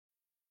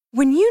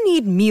When you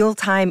need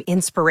mealtime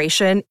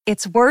inspiration,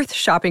 it's worth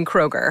shopping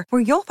Kroger,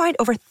 where you'll find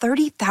over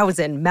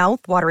 30,000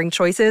 mouth-watering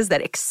choices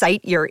that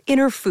excite your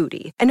inner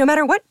foodie. And no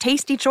matter what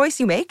tasty choice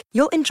you make,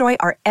 you'll enjoy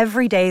our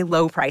everyday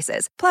low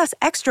prices, plus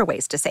extra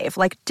ways to save,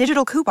 like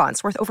digital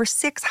coupons worth over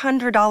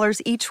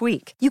 $600 each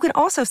week. You can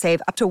also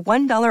save up to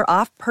 $1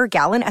 off per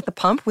gallon at the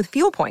pump with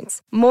fuel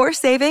points. More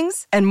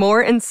savings and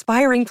more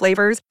inspiring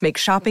flavors make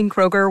shopping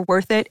Kroger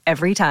worth it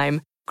every time.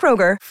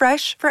 Kroger,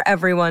 fresh for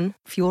everyone.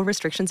 Fuel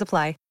restrictions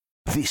apply.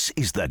 This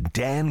is the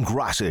Dan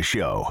Graca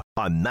Show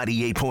on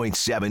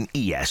 98.7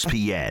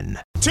 ESPN.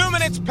 2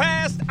 minutes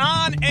past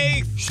on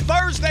a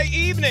Thursday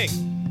evening,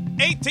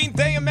 18th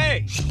day of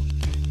May,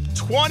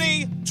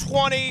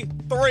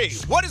 2023.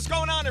 What is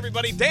going on,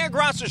 everybody? Dan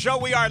Graca Show.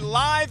 We are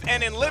live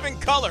and in living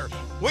color.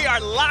 We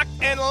are locked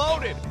and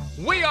loaded.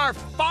 We are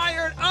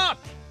fired up.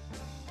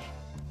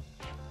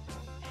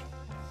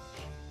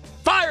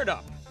 Fired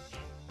up.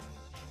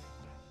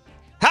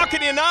 How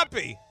can you not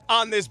be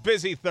on this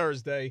busy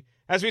Thursday?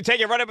 As we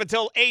take it right up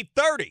until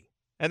 8:30,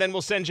 and then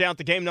we'll send you out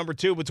to game number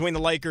 2 between the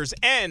Lakers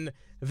and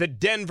the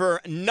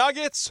Denver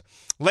Nuggets.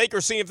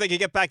 Lakers seeing if they can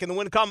get back in the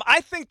win column. I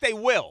think they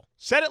will.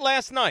 Said it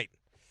last night.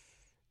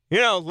 You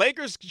know,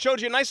 Lakers showed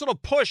you a nice little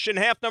push in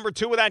half number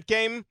 2 of that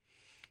game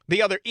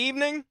the other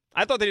evening.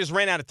 I thought they just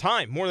ran out of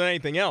time more than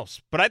anything else.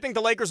 But I think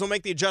the Lakers will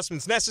make the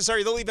adjustments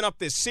necessary. They'll even up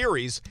this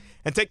series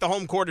and take the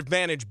home court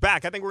advantage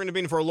back. I think we're going to be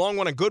in for a long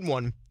one, a good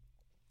one,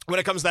 when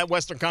it comes to that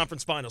Western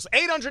Conference Finals.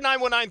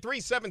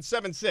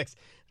 800-919-3776.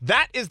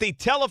 That is the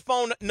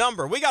telephone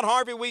number. We got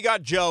Harvey, we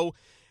got Joe,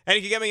 and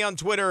you can get me on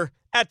Twitter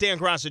at Dan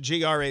Graca,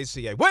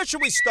 Graca. Where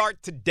should we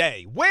start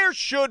today? Where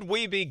should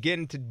we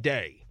begin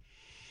today?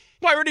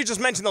 Well, I already just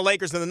mentioned the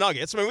Lakers and the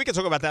Nuggets. I mean, we can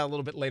talk about that a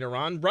little bit later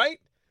on, right?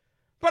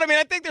 But, I mean,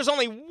 I think there's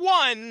only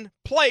one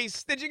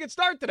place that you can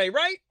start today,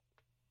 right?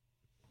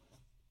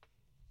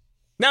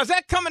 Now, is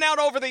that coming out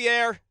over the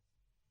air?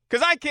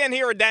 Because I can't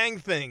hear a dang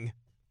thing.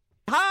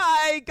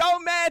 Hi, go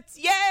Mets,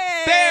 yay!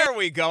 There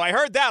we go. I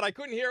heard that. I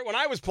couldn't hear it when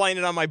I was playing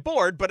it on my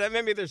board, but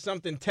maybe there's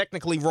something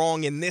technically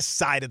wrong in this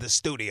side of the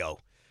studio,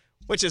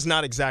 which is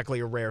not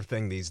exactly a rare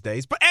thing these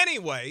days. But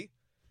anyway,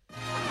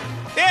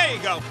 there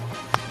you go.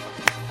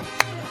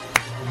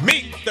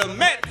 Meet the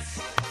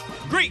Mets.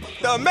 Greet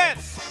the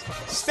Mets.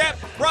 Step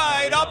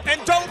right up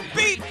and don't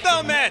beat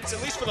the Mets,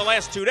 at least for the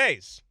last 2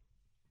 days.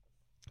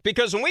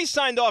 Because when we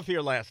signed off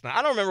here last night,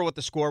 I don't remember what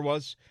the score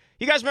was.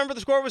 You guys remember the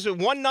score? Was it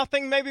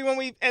 1-0 maybe when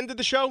we ended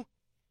the show?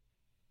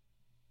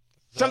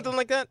 Something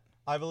like that?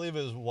 I believe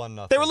it was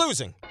 1-0. They were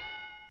losing.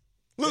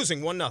 Losing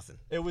 1-0.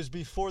 It was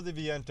before the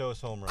Vientos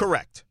home run.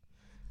 Correct.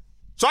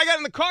 So I got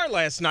in the car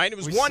last night. It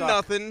was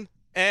 1-0.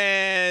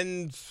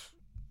 And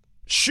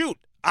shoot,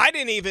 I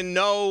didn't even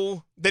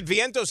know that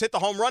Vientos hit the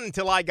home run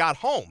until I got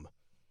home.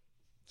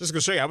 Just going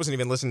to show you, I wasn't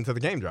even listening to the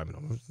game driving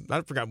home.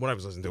 I forgot what I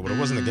was listening to, but it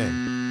wasn't the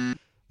game.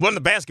 It wasn't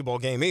the basketball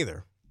game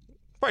either.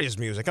 Probably just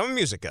music. I'm a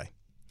music guy.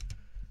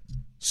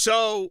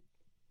 So,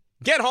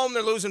 get home,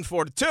 they're losing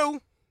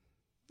 4-2.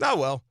 Oh,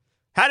 well.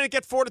 How did it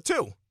get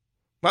 4-2?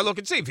 Well, look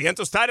and see.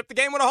 Vientos tied up the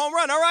game with a home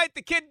run. All right,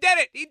 the kid did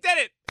it. He did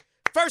it.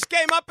 First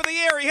game up in the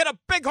air. He hit a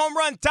big home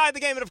run, tied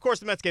the game, and, of course,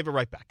 the Mets gave it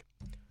right back.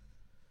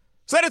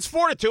 So then it's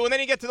 4-2, and then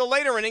you get to the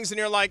later innings, and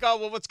you're like, oh,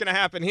 well, what's going to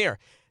happen here?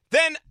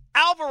 Then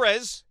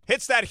Alvarez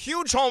hits that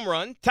huge home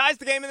run, ties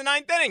the game in the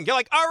 9th inning. You're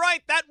like, all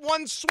right, that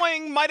one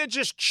swing might have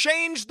just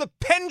changed the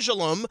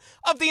pendulum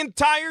of the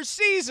entire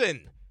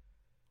season.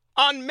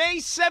 On May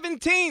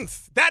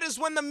 17th, that is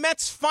when the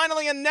Mets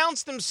finally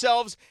announced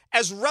themselves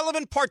as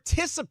relevant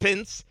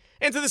participants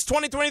into this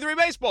 2023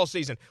 baseball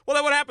season. Well,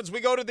 then what happens?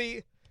 We go to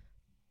the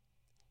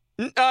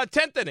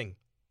 10th inning.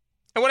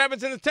 And what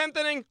happens in the 10th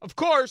inning? Of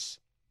course,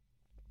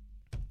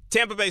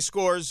 Tampa Bay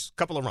scores a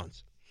couple of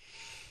runs.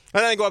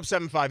 And then they go up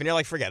 7-5, and you're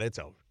like, forget it, it's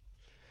over.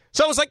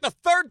 So it was like the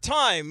third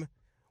time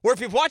where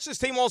if you've watched this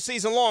team all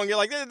season long, you're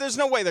like, there's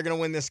no way they're going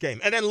to win this game.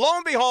 And then lo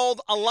and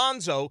behold,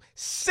 Alonso,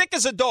 sick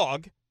as a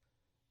dog,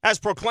 as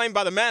proclaimed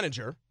by the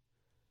manager,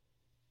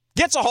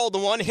 gets a hold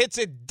of one, hits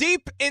it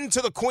deep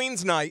into the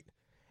Queen's night,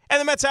 and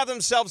the Mets have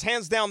themselves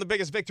hands down the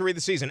biggest victory of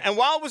the season. And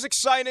while it was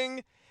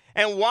exciting,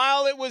 and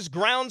while it was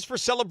grounds for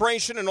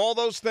celebration and all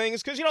those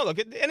things, because, you know, look,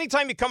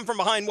 anytime you come from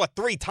behind,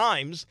 3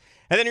 times,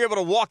 and then you're able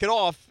to walk it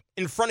off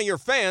in front of your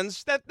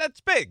fans,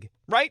 that's big,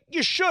 right?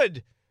 You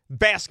should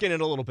bask in it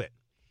a little bit.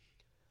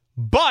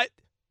 But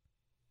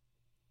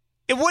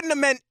it wouldn't have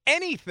meant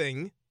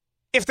anything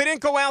if they didn't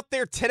go out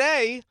there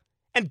today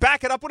and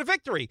back it up with a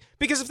victory.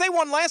 Because if they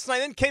won last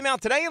night and came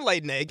out today and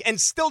laid an egg and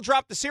still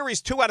dropped the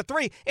series 2 out of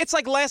 3, it's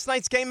like last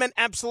night's game meant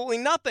absolutely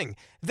nothing.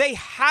 They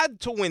had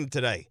to win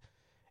today.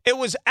 It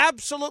was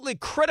absolutely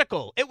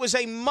critical. It was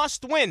a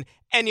must win.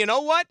 And you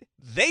know what?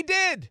 They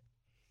did.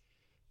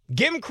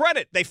 Give them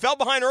credit. They fell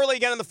behind early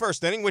again in the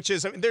first inning, which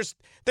is, I mean, there's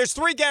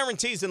 3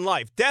 guarantees in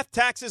life. Death,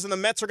 taxes, and the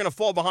Mets are going to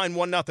fall behind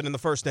 1-0 in the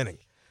first inning.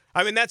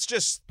 I mean, that's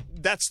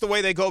the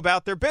way they go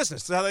about their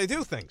business. That's how they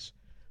do things.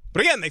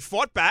 But again, they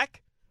fought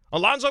back.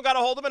 Alonso got a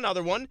hold of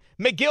another one.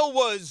 McGill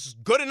was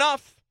good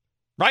enough,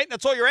 right?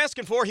 That's all you're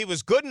asking for. He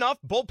was good enough.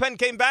 Bullpen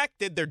came back,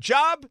 did their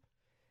job.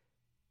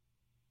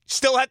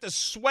 Still had to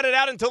sweat it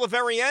out until the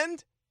very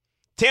end.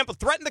 Tampa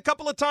threatened a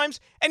couple of times,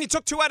 and you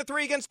took 2 out of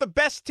 3 against the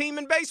best team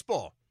in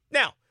baseball.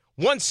 Now,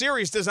 one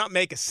series does not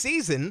make a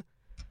season,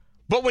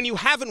 but when you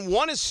haven't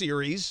won a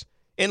series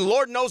in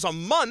Lord knows a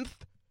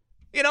month,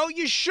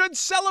 you should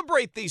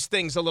celebrate these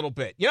things a little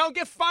bit.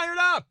 Get fired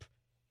up.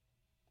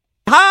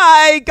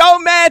 Hi, go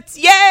Mets,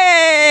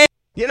 yay!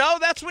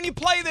 That's when you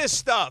play this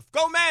stuff.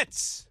 Go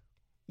Mets.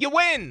 You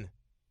win.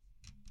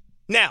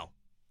 Now,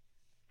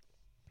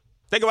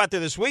 they go out there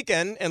this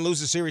weekend and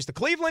lose the series to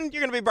Cleveland,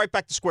 you're going to be right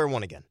back to square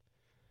one again.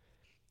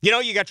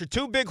 You got your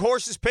 2 big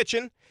horses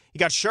pitching. You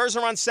got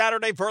Scherzer on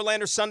Saturday,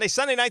 Verlander Sunday.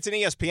 Sunday night's an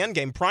ESPN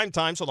game, prime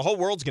time, so the whole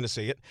world's going to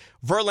see it.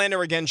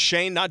 Verlander against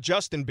Shane, not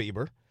Justin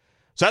Bieber.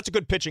 So that's a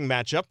good pitching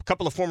matchup. A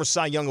couple of former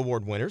Cy Young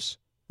Award winners,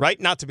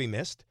 right? Not to be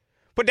missed.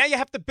 But now you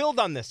have to build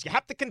on this. You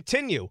have to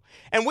continue.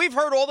 And we've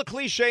heard all the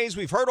cliches.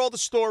 We've heard all the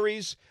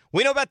stories.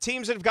 We know about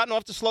teams that have gotten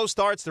off to slow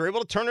starts. They're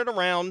able to turn it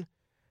around.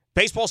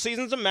 Baseball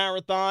season's a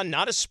marathon,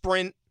 not a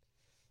sprint.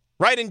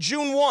 Right, in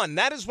June 1,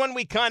 that is when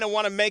we kind of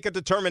want to make a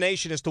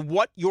determination as to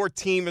what your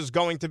team is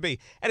going to be.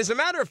 And as a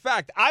matter of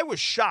fact, I was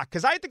shocked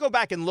because I had to go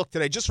back and look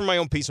today just for my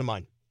own peace of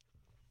mind.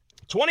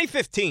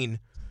 2015,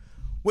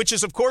 which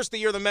is, of course, the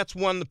year the Mets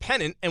won the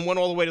pennant and went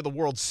all the way to the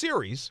World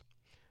Series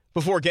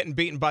before getting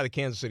beaten by the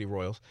Kansas City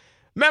Royals.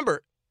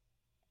 Remember,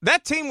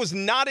 that team was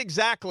not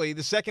exactly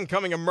the second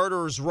coming of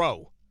Murderer's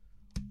Row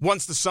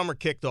once the summer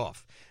kicked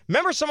off.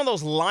 Remember some of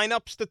those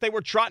lineups that they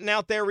were trotting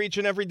out there each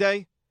and every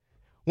day?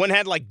 One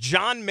had like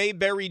John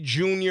Mayberry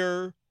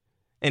Jr.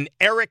 and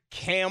Eric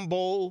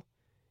Campbell,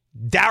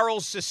 Darryl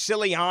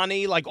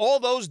Siciliani. Like all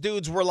those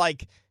dudes were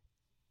like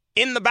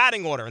in the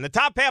batting order, in the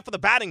top half of the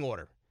batting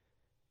order.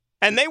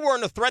 And they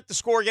weren't a threat to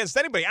score against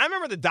anybody. I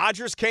remember the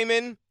Dodgers came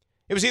in.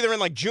 It was either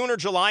in like June or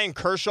July and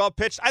Kershaw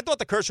pitched. I thought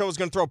the Kershaw was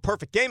going to throw a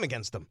perfect game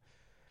against them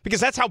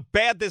because that's how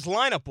bad this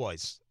lineup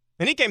was.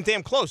 And he came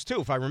damn close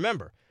too, if I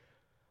remember.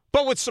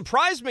 But what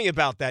surprised me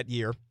about that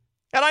year,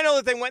 and I know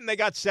that they went and they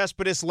got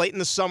Cespedes late in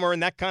the summer,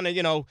 and that kind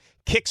of,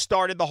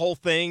 kick-started the whole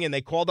thing, and they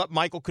called up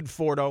Michael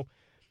Conforto.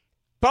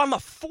 But on the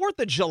 4th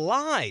of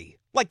July,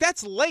 like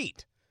that's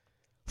late.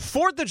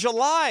 4th of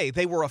July,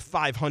 they were a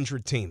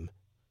 500 team.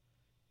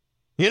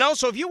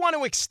 So if you want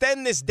to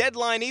extend this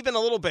deadline even a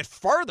little bit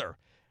further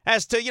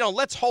as to,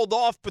 let's hold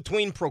off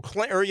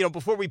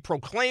before we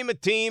proclaim a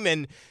team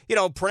and,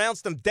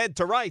 pronounce them dead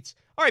to rights.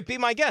 All right, be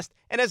my guest.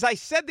 And as I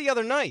said the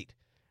other night,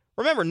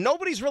 remember,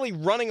 nobody's really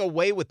running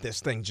away with this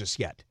thing just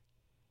yet.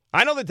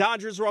 I know the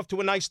Dodgers are off to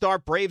a nice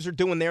start. Braves are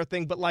doing their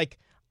thing. But,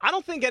 I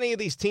don't think any of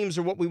these teams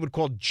are what we would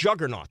call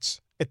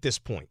juggernauts at this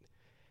point.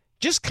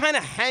 Just kind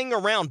of hang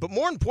around. But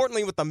more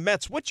importantly with the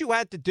Mets, what you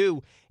had to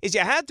do is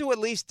you had to at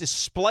least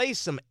display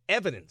some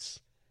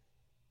evidence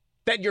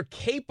that you're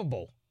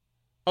capable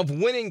of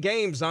winning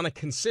games on a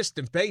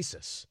consistent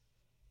basis.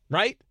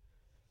 Right?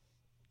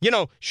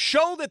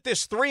 Show that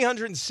this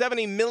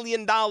 $370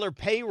 million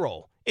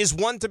payroll is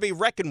one to be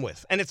reckoned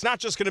with. And it's not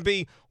just going to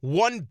be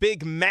one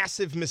big,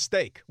 massive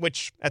mistake,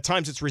 which at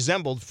times it's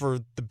resembled for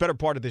the better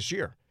part of this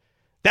year.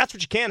 That's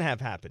what you can't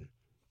have happen.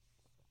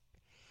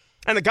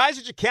 And the guys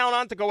that you count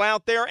on to go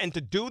out there and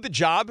to do the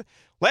job,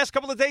 last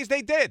couple of days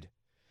they did.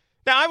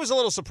 Now, I was a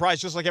little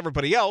surprised, just like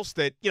everybody else,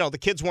 that, the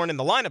kids weren't in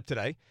the lineup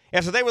today.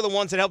 After they were the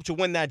ones that helped you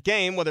win that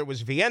game, whether it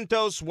was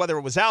Vientos, whether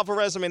it was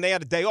Alvarez. I mean, they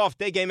had a day off,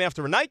 day game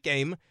after a night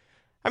game.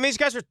 I mean, these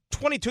guys are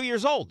 22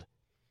 years old.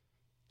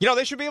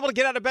 They should be able to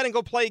get out of bed and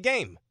go play a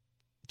game.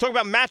 Talk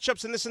about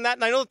matchups and this and that,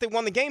 and I know that they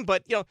won the game,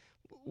 but,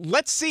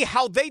 let's see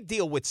how they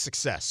deal with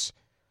success,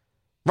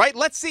 right?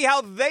 Let's see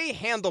how they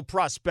handle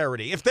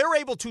prosperity. If they're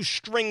able to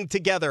string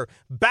together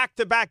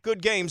back-to-back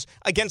good games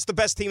against the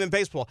best team in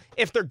baseball,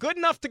 if they're good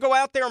enough to go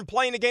out there and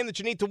play in a game that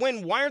you need to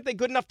win, why aren't they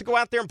good enough to go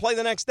out there and play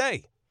the next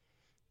day?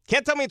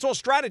 Can't tell me it's all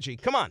strategy.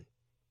 Come on.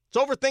 It's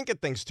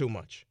overthinking things too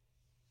much.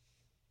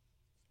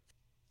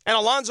 And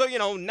Alonso,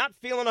 not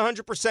feeling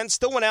 100%,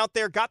 still went out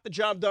there, got the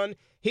job done.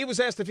 He was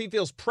asked if he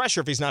feels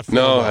pressure if he's not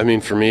feeling well. I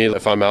mean, for me,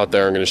 if I'm out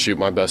there, I'm going to shoot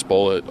my best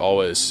bullet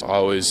always. I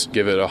always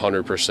give it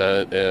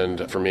 100%,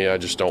 and for me, I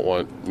just don't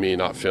want me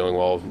not feeling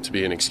well to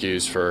be an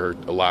excuse for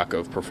a lack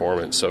of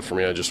performance. So for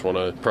me, I just want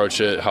to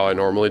approach it how I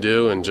normally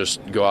do and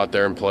just go out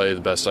there and play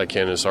the best I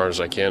can as hard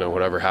as I can, and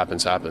whatever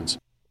happens, happens.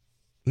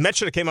 Mets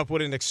should have came up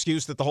with an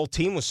excuse that the whole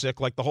team was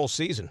sick like the whole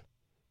season.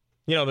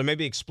 To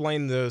maybe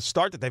explain the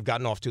start that they've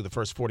gotten off to the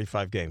first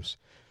 45 games.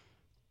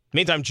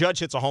 Meantime, Judge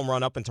hits a home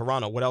run up in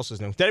Toronto. What else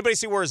is new? Did anybody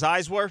see where his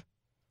eyes were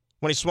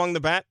when he swung the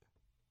bat?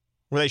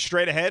 Were they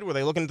straight ahead? Were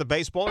they looking at the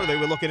baseball? Or they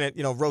were looking at,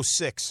 row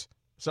 6?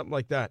 Something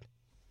like that.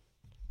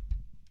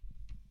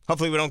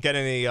 Hopefully we don't get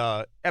any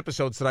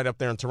episodes tonight up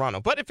there in Toronto.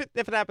 But if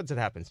it happens, it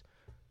happens.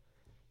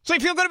 So you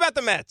feel good about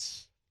the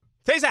Mets.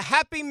 Today's a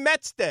happy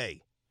Mets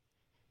day.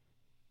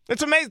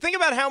 It's amazing. Think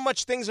about how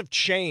much things have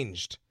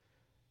changed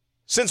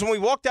since when we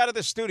walked out of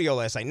the studio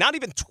last night. Not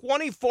even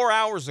 24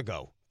 hours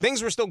ago.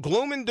 Things were still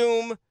gloom and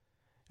doom.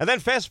 And then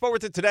fast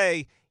forward to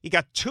today, you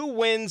got 2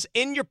 wins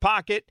in your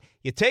pocket.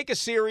 You take a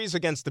series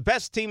against the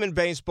best team in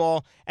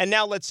baseball. And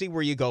now let's see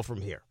where you go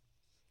from here.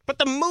 But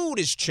the mood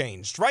has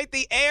changed, right?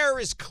 The air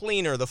is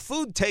cleaner. The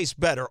food tastes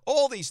better.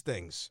 All these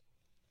things.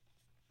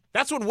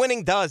 That's what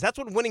winning does. That's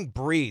what winning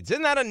breeds.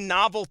 Isn't that a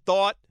novel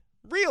thought?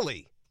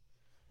 Really?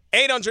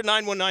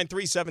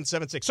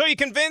 800-919-3776. So you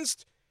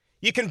convinced?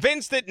 You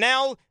convinced that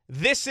now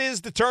this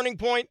is the turning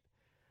point?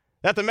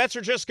 That the Mets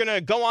are just going to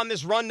go on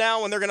this run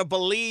now and they're going to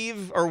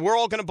believe, or we're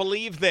all going to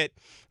believe that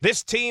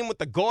this team with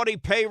the gaudy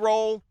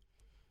payroll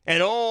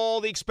and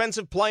all the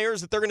expensive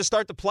players, that they're going to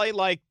start to play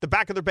like the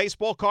back of their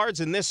baseball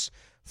cards in this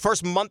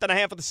first month and a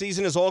half of the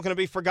season is all going to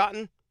be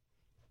forgotten?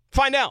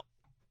 Find out.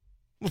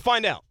 We'll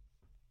find out.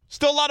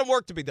 Still a lot of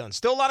work to be done.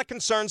 Still a lot of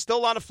concerns. Still a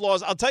lot of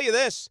flaws. I'll tell you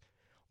this.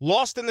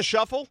 Lost in the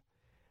shuffle,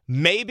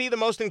 maybe the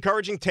most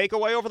encouraging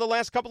takeaway over the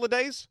last couple of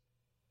days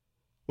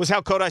was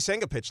how Kodai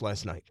Senga pitched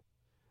last night.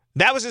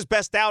 That was his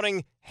best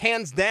outing,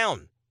 hands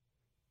down.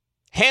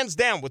 Hands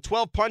down, with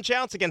 12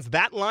 punch-outs against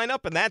that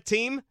lineup and that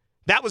team,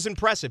 that was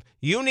impressive.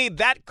 You need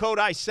that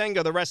Kodai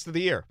Senga the rest of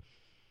the year,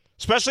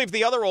 especially if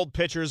the other old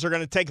pitchers are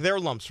going to take their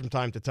lumps from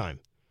time to time.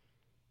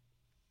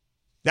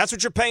 That's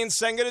what you're paying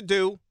Senga to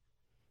do.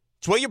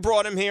 It's what you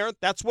brought him here.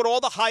 That's what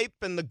all the hype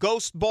and the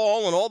ghost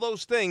ball and all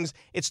those things,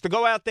 it's to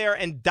go out there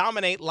and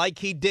dominate like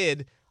he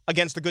did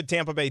against a good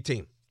Tampa Bay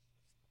team.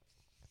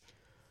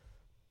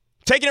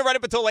 Taking it right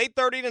up until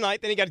 8:30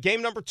 tonight. Then you got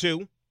game number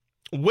 2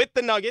 with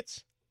the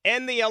Nuggets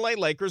and the LA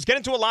Lakers. Get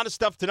into a lot of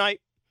stuff tonight.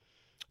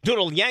 Do a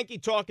little Yankee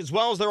talk as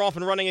well as they're off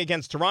and running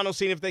against Toronto,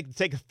 seeing if they can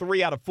take a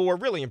 3 out of 4.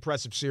 Really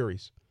impressive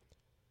series.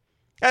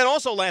 And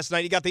also last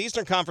night, you got the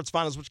Eastern Conference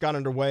Finals, which got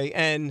underway.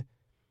 And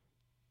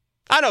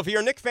I don't know, if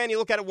you're a Knicks fan, you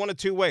look at it one of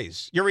two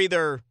ways. You're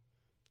either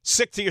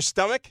sick to your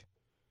stomach,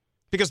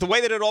 because the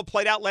way that it all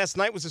played out last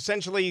night was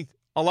essentially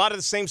a lot of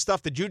the same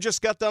stuff that you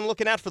just got done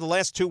looking at for the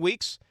last 2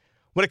 weeks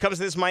when it comes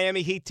to this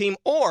Miami Heat team.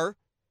 Or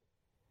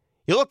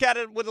you look at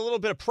it with a little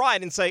bit of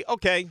pride and say,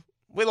 okay,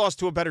 we lost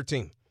to a better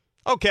team.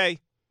 Okay,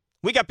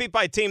 we got beat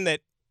by a team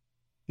that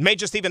may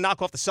just even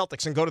knock off the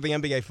Celtics and go to the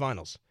NBA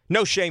Finals.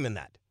 No shame in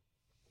that.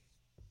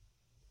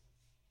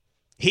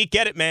 Heat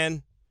get it,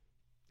 man.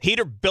 Heat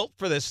are built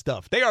for this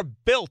stuff. They are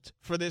built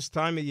for this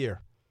time of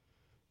year.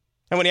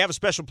 And when you have a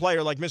special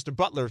player like Mr.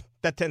 Butler,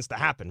 that tends to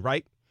happen,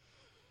 right?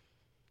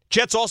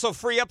 Jets also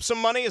free up some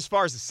money as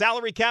far as the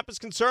salary cap is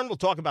concerned. We'll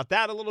talk about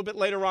that a little bit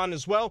later on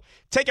as well.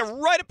 Take it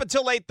right up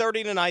until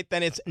 8:30 tonight.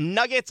 Then it's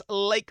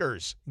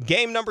Nuggets-Lakers.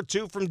 Game number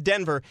 2 from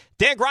Denver.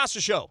 Dan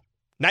Grassa Show,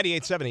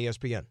 98.7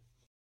 ESPN.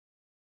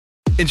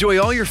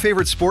 Enjoy all your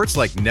favorite sports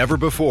like never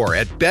before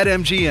at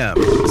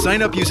BetMGM.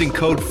 Sign up using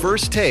code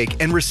FIRSTTAKE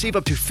and receive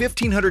up to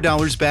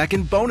 $1,500 back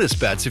in bonus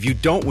bets if you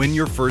don't win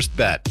your first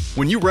bet.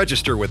 When you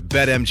register with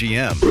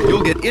BetMGM,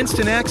 you'll get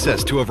instant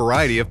access to a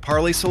variety of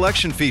parlay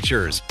selection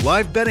features,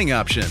 live betting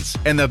options,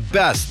 and the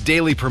best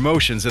daily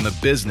promotions in the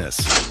business.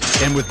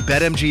 And with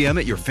BetMGM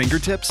at your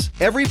fingertips,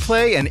 every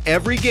play and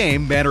every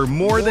game matter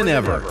more than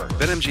ever.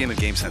 BetMGM and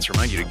GameSense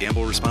remind you to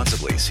gamble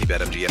responsibly. See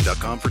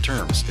BetMGM.com for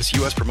terms. This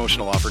U.S.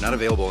 promotional offer not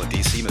available in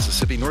D.C.,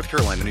 Mississippi, North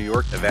Carolina, New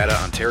York,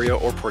 Nevada, Ontario,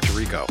 or Puerto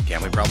Rico.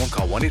 Gambling problem?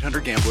 Call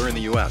 1-800-GAMBLER in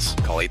the U.S.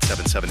 Call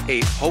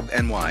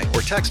 877-8-HOPE-NY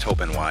or text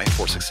HOPE-NY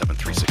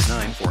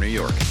 467-369 for New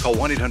York. Call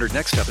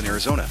 1-800-NEXT-STEP in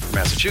Arizona. For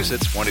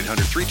Massachusetts,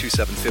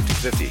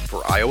 1-800-327-5050.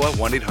 For Iowa,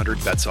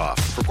 1-800-BETS-OFF.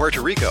 For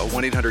Puerto Rico,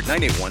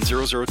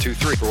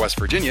 1-800-981-0023. For West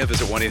Virginia,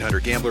 visit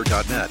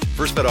 1-800-GAMBLER.net.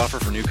 First bet offer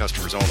for new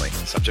customers only.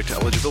 Subject to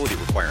eligibility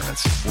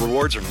requirements.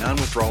 Rewards are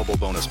non-withdrawable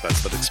bonus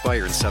bets that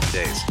expire in 7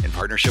 days. In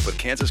partnership with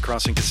Kansas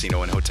Crossing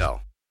Casino and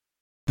Hotel.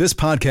 This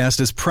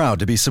podcast is proud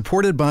to be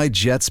supported by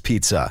Jets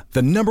Pizza, the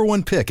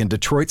 #1 pick in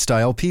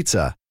Detroit-style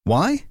pizza.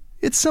 Why?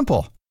 It's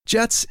simple.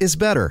 Jets is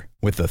better.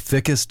 With the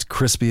thickest,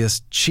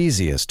 crispiest,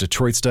 cheesiest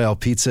Detroit-style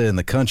pizza in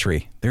the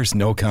country, there's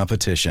no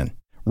competition.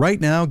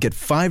 Right now, get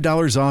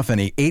 $5 off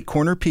any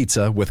 8-corner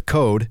pizza with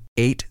code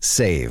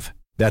 8SAVE.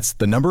 That's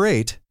the number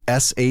 8,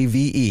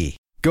 S-A-V-E.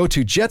 Go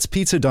to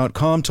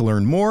jetspizza.com to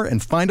learn more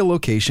and find a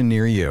location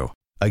near you.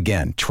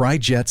 Again, try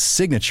Jet's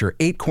signature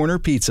 8-corner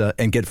pizza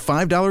and get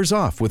 $5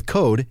 off with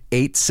code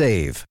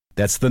 8SAVE.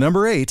 That's the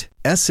number 8,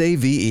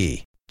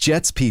 S-A-V-E.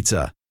 Jet's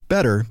Pizza.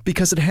 Better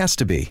because it has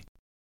to be.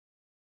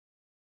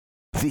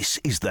 This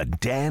is the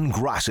Dan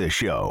Grassa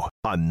Show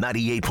on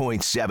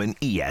 98.7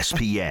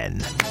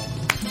 ESPN.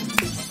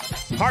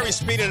 Harvey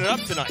speeding it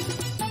up tonight.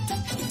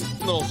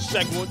 Little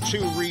segment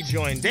 2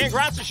 rejoin. Dan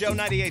Grassa Show,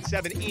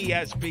 98.7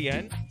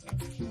 ESPN.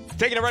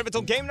 Taking it right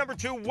until game number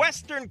 2,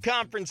 Western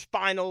Conference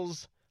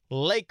Finals,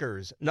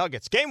 Lakers,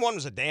 Nuggets. Game 1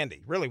 was a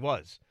dandy, really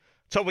was.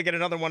 So we get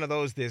another one of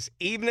those this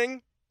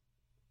evening.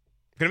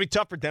 Going to be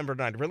tough for Denver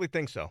tonight. I really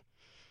think so.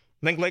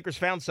 I think Lakers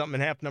found something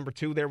in half number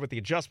 2 there with the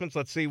adjustments.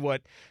 Let's see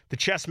what the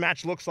chess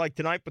match looks like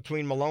tonight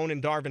between Malone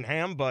and Darvin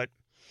Ham. But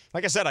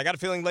like I said, I got a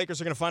feeling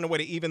Lakers are going to find a way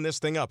to even this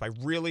thing up. I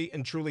really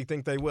and truly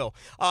think they will.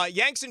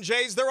 Yanks and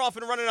Jays, they're off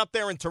and running up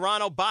there in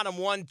Toronto. Bottom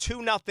 1,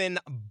 2-0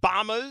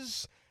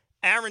 Bombers.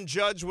 Aaron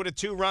Judge with a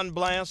 2-run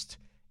blast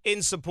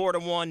in support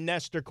of one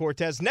Nestor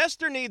Cortez.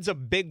 Nestor needs a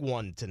big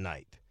one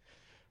tonight,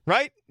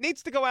 right?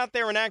 Needs to go out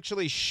there and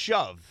actually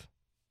shove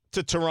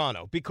to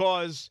Toronto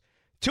because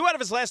 2 out of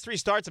his last 3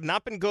 starts have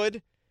not been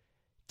good.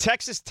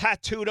 Texas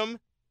tattooed him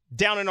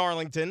down in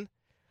Arlington.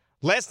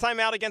 Last time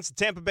out against the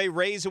Tampa Bay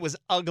Rays, it was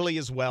ugly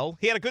as well.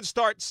 He had a good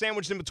start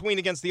sandwiched in between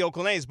against the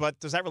Oakland A's, but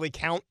does that really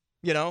count?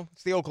 You know,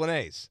 it's the Oakland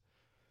A's.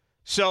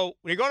 So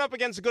when you're going up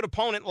against a good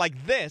opponent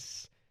like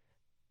this,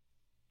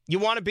 you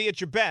want to be at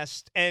your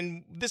best,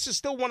 and this is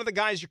still one of the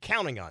guys you're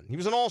counting on. He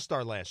was an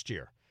all-star last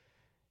year.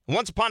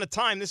 Once upon a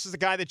time, this is the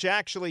guy that you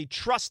actually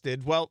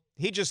trusted. Well,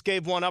 he just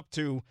gave one up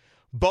to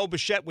Bo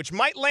Bichette, which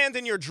might land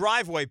in your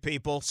driveway,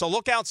 people, so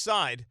look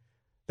outside.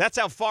 That's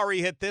how far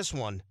he hit this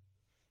one.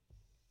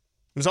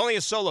 It was only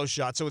a solo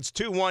shot, so it's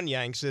 2-1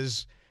 Yanks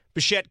as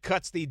Bichette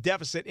cuts the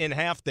deficit in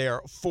half there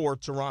for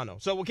Toronto.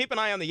 So we'll keep an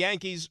eye on the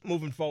Yankees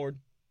moving forward.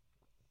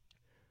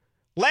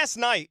 Last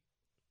night,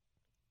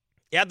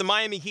 you had the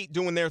Miami Heat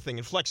doing their thing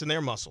and flexing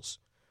their muscles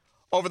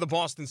over the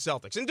Boston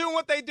Celtics and doing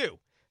what they do,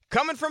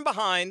 coming from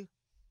behind,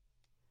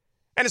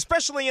 and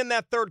especially in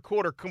that third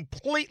quarter,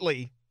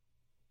 completely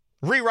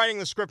rewriting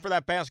the script for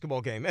that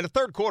basketball game. And the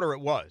third quarter it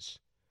was.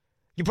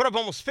 You put up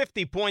almost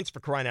 50 points for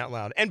crying out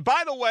loud. And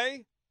by the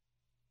way,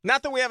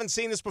 not that we haven't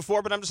seen this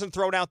before, but I'm just going to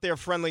throw it out there,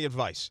 friendly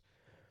advice.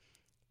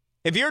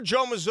 If you're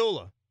Joe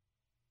Mazzulla,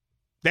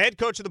 the head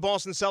coach of the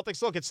Boston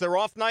Celtics, look, it's their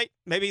off night.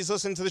 Maybe he's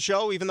listening to the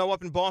show, even though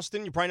up in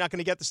Boston, you're probably not going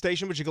to get the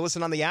station, but you can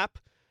listen on the app.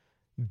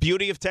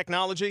 Beauty of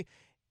technology.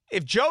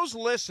 If Joe's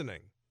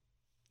listening,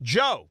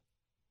 Joe,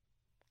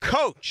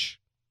 coach,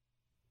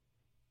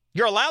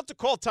 you're allowed to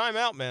call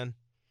timeout, man.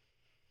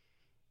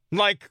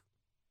 Like,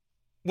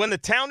 when the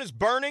town is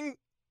burning,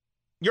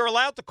 you're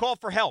allowed to call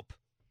for help.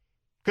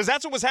 Because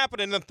that's what was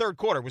happening in the third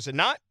quarter, was it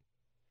not?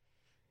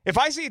 If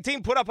I see a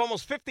team put up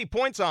almost 50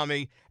 points on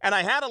me and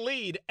I had a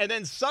lead and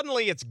then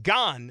suddenly it's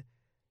gone,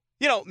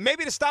 you know,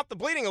 maybe to stop the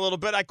bleeding a little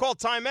bit, I call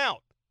timeout.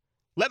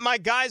 Let my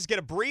guys get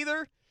a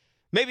breather,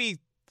 maybe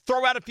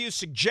throw out a few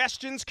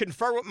suggestions,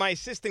 confer with my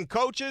assistant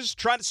coaches,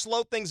 try to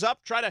slow things up,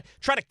 try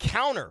to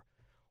counter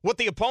what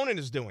the opponent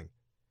is doing.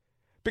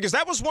 Because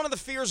that was one of the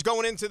fears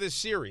going into this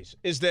series,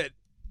 is that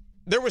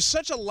there was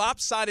such a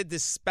lopsided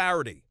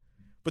disparity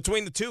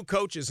between the two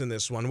coaches in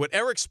this one, with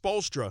Eric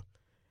Spoelstra,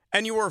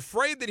 and you were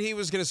afraid that he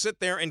was going to sit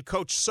there and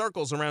coach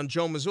circles around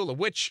Joe Mazzulla,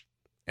 which,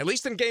 at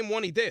least in game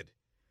one, he did.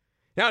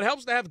 Now, it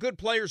helps to have good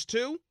players,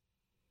 too,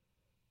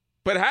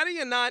 but how do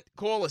you not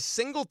call a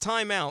single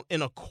timeout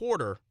in a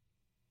quarter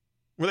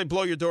where they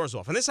blow your doors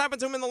off? And this happened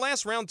to him in the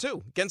last round,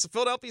 too, against the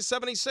Philadelphia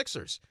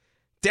 76ers,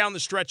 down the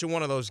stretch in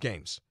one of those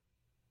games.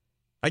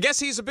 I guess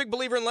he's a big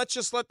believer in let's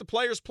just let the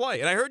players play.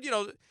 And I heard,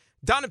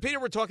 Don and Peter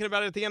were talking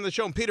about it at the end of the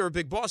show, and Peter, a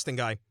big Boston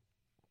guy.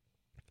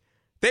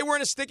 They were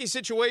in a sticky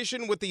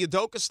situation with the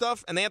Udoka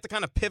stuff, and they had to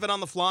kind of pivot on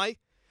the fly.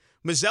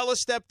 Mazzella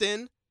stepped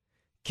in,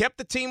 kept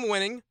the team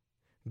winning,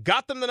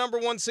 got them the number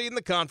one seed in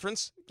the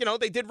conference.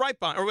 They did right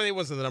by, or they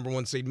wasn't the number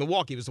one seed.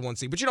 Milwaukee was the one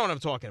seed, but you know what I'm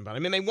talking about. I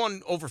mean, they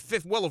won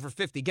well over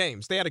 50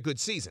 games. They had a good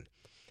season.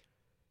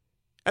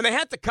 And they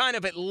had to kind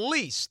of at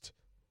least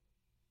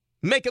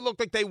make it look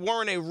like they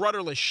weren't a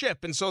rudderless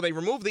ship, and so they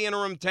removed the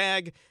interim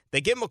tag.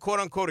 They give them a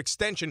quote-unquote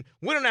extension.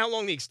 We don't know how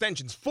long the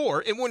extension's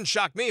for. It wouldn't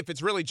shock me if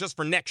it's really just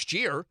for next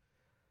year.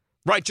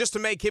 Right, just to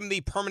make him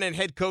the permanent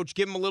head coach,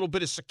 give him a little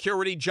bit of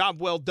security,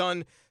 job well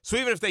done. So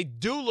even if they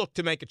do look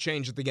to make a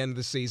change at the end of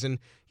the season,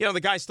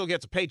 the guy still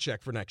gets a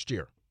paycheck for next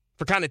year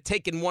for kind of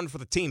taking one for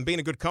the team, being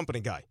a good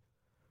company guy.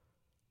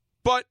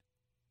 But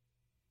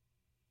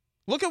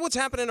look at what's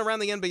happening around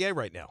the NBA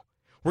right now,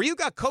 where you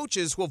got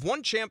coaches who have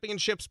won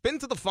championships, been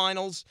to the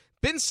finals,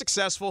 been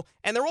successful,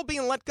 and they're all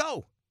being let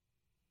go.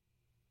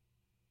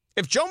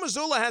 If Joe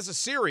Mazzulla has a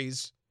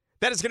series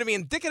that is going to be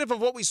indicative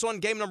of what we saw in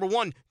game number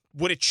one,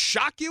 would it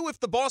shock you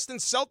if the Boston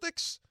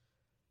Celtics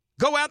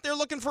go out there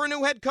looking for a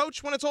new head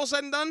coach when it's all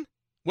said and done?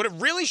 Would it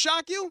really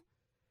shock you?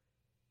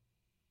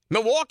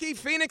 Milwaukee,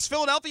 Phoenix,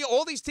 Philadelphia,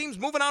 all these teams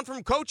moving on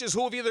from coaches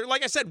who have either,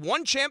 like I said,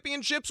 won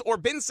championships or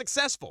been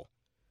successful.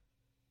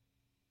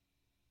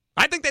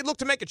 I think they'd look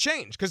to make a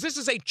change because this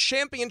is a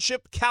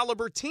championship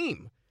caliber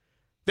team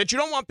that you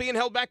don't want being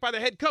held back by the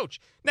head coach.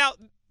 Now,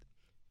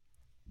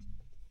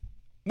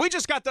 we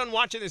just got done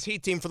watching this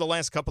Heat team for the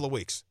last couple of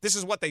weeks. This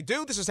is what they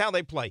do. This is how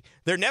they play.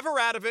 They're never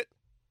out of it.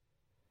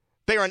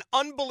 They are an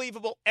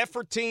unbelievable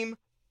effort team.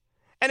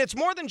 And it's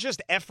more than just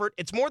effort.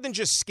 It's more than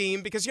just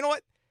scheme because you know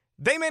what?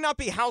 They may not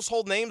be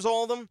household names,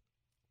 all of them,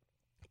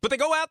 but they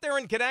go out there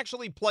and can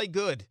actually play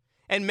good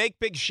and make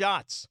big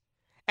shots.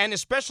 And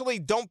especially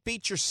don't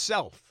beat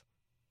yourself.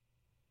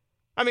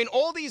 I mean,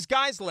 all these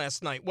guys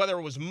last night, whether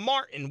it was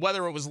Martin,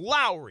 whether it was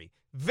Lowry,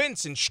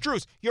 Vincent,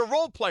 Strus, your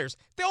role players,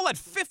 they all had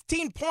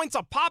 15 points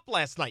a pop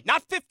last night.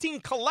 Not 15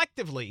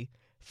 collectively,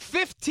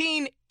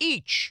 15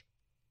 each.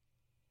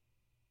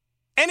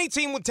 Any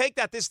team would take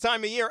that this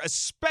time of year,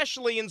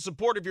 especially in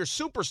support of your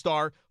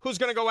superstar who's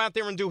going to go out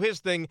there and do his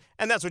thing,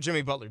 and that's what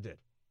Jimmy Butler did.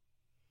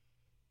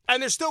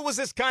 And there still was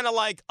this kind of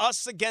like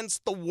us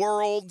against the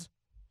world,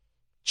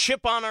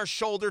 chip on our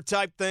shoulder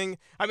type thing.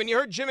 I mean, you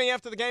heard Jimmy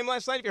after the game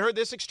last night. If you heard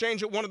this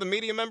exchange with one of the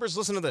media members,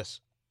 listen to this.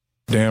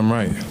 Damn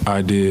right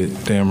I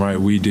did. Damn right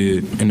we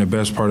did. And the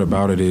best part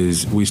about it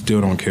is we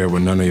still don't care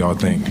what none of y'all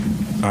think.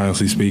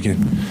 Honestly speaking,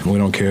 we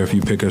don't care if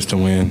you pick us to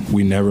win.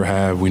 We never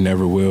have. We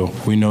never will.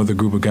 We know the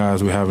group of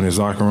guys we have in his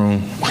locker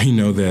room. We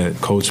know that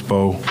Coach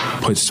Spo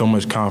puts so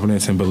much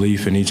confidence and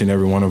belief in each and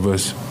every one of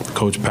us.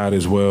 Coach Pat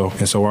as well.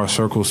 And so our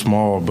circle's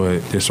small,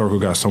 but this circle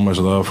got so much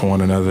love for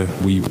one another.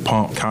 We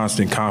pump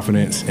constant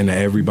confidence into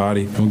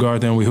everybody. And we go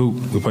out there and we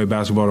hoop. We play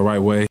basketball the right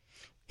way.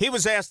 He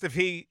was asked if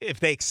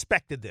they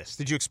expected this.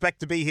 Did you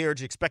expect to be here?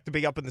 Did you expect to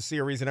be up in the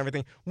series and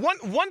everything?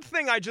 One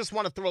thing I just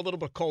want to throw a little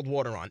bit of cold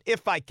water on,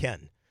 if I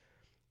can.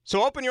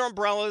 So open your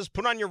umbrellas,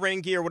 put on your rain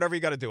gear, whatever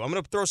you got to do. I'm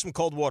going to throw some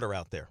cold water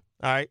out there,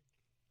 all right?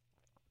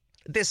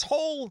 This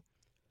whole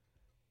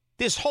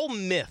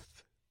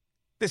myth,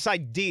 this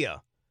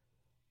idea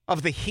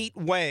of the Heat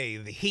way,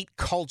 the Heat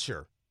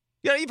culture.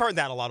 You know, you've heard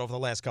that a lot over the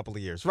last couple of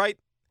years, right?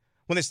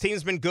 When this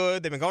team's been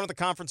good, they've been going to the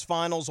conference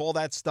finals, all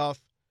that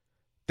stuff.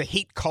 The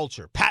Heat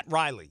culture. Pat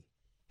Riley,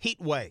 Heat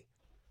way.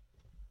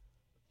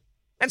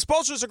 And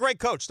Spoelstra's a great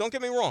coach, don't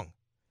get me wrong.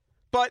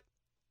 But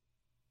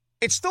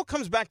it still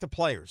comes back to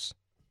players.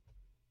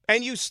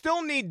 And you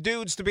still need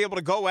dudes to be able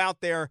to go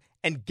out there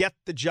and get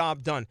the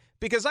job done.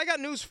 Because I got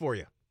news for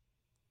you.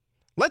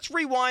 Let's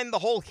rewind the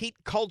whole Heat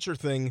culture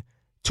thing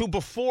to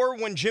before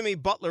when Jimmy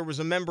Butler was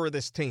a member of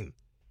this team.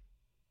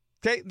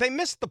 Okay, they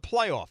missed the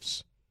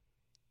playoffs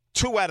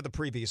 2 out of the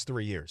previous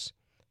 3 years.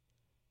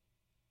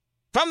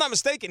 If I'm not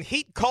mistaken,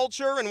 Heat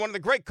culture and one of the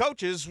great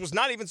coaches was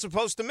not even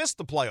supposed to miss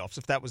the playoffs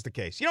if that was the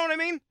case. You know what I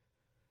mean?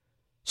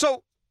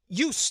 So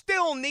you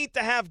still need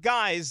to have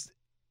guys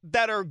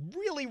that are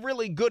really,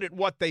 really good at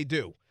what they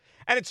do.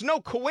 And it's no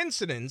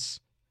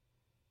coincidence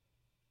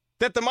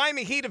that the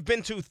Miami Heat have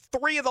been to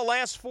 3 of the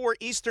last 4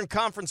 Eastern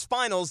Conference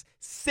Finals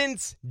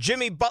since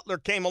Jimmy Butler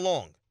came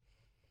along.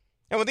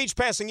 And with each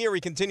passing year, he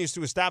continues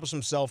to establish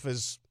himself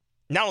as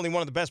not only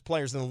one of the best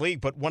players in the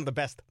league, but one of the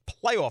best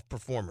playoff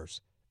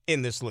performers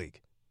in this league,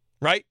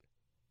 right?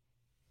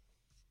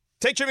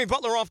 Take Jimmy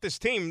Butler off this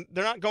team,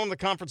 they're not going to the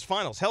conference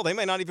finals. Hell, they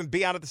may not even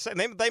be out of the set.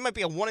 They might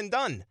be a one and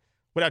done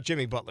without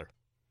Jimmy Butler.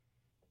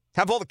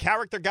 Have all the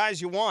character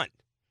guys you want.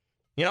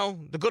 You know,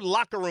 the good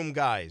locker room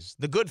guys,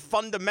 the good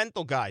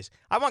fundamental guys.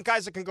 I want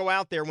guys that can go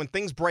out there when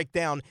things break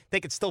down, they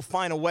can still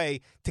find a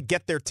way to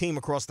get their team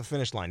across the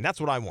finish line.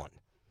 That's what I want.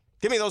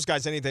 Give me those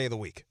guys any day of the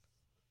week.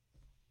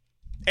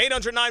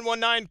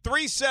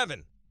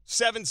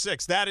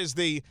 800-919-3776. That is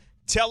the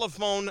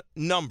telephone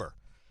number.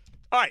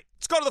 All right,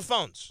 let's go to the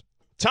phones.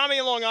 Tommy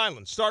in Long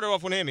Island. Started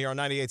off with him here on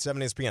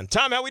 98.7 ESPN.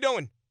 Tom, how we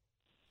doing?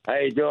 How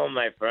you doing,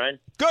 my friend?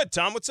 Good,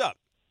 Tom. What's up?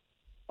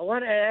 I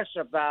want to ask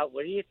about,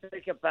 what do you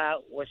think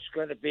about what's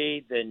going to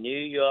be the New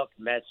York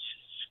Mets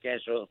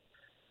schedule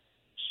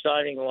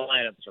starting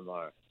lineup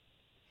tomorrow?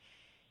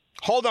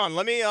 Hold on.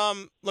 Let me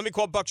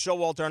call Buck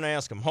Showalter and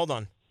ask him. Hold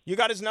on. You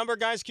got his number,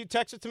 guys? Can you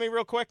text it to me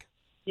real quick?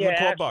 Yeah,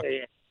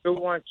 actually.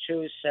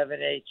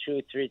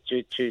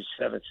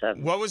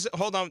 212-782-322277. What was it?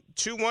 Hold on.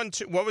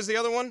 212. What was the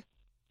other one?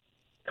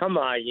 Come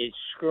on, you're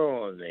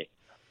screwing me.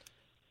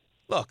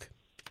 Look,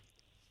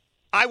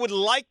 I would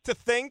like to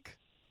think.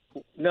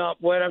 No,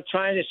 what I'm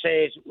trying to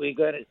say is we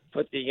got to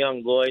put the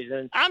young boys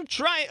in. I'm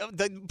trying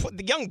put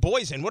the young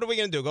boys in. What are we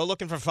going to do? Go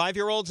looking for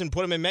 5-year-olds and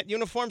put them in Met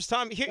uniforms,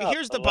 Tom?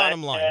 Here's the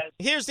bottom line.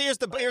 Here's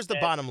the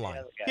bottom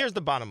line. Here's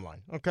the bottom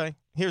line. Okay.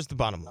 Here's the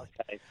bottom line.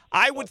 Okay.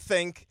 I would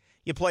think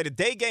you played a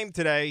day game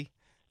today.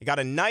 You got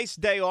a nice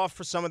day off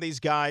for some of these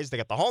guys. They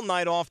got the whole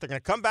night off. They're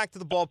going to come back to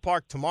the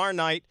ballpark tomorrow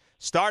night,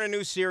 start a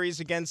new series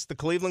against the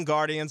Cleveland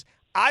Guardians.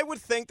 I would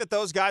think that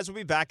those guys will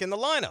be back in the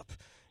lineup.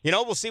 You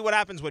know, we'll see what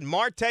happens with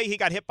Marte. He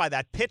got hit by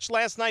that pitch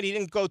last night. He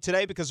didn't go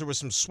today because there was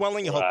some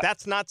swelling. You hope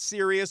that's not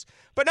serious.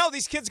 But no,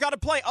 these kids got to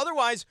play.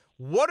 Otherwise,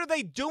 what are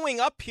they doing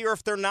up here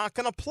if they're not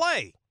going to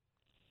play?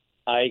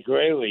 I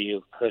agree with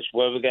you, because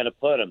where are we going to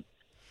put them?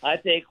 I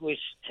think we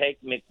should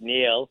take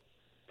McNeil,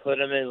 put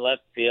him in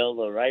left field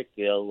or right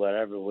field,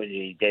 whatever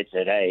he did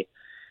today.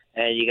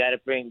 And you got to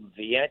bring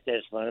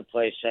Vientos on to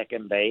play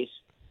second base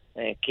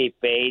and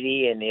keep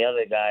Beatty and the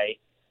other guy,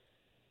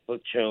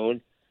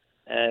 Platoon.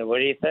 And what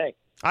do you think?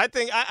 I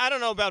don't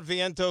know about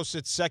Vientos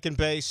at second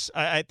base.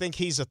 I think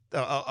he's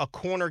a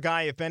corner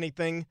guy, if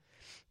anything,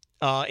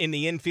 in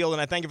the infield.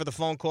 And I thank you for the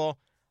phone call.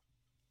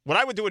 What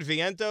I would do with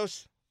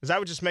Vientos is I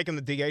would just make him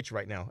the DH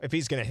right now if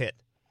he's going to hit.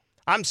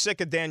 I'm sick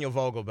of Daniel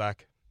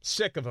Vogelbach.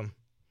 Sick of him.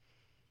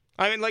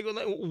 I mean, like,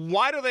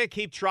 why do they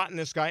keep trotting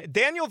this guy?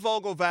 Daniel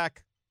Vogelbach,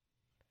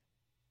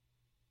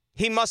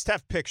 he must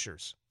have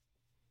pictures.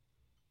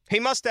 He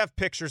must have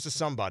pictures of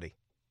somebody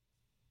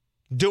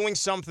doing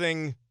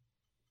something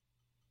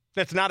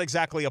that's not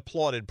exactly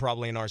applauded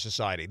probably in our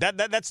society.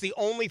 That's the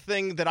only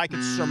thing that I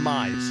could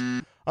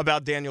surmise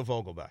about Daniel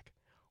Vogelbach.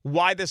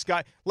 Why this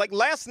guy, like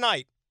last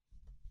night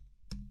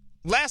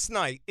in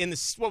the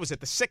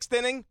 6th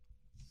inning,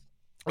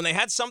 when they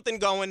had something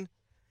going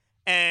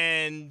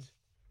and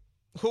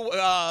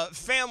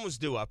Pham was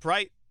due up,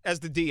 right,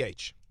 as the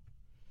DH.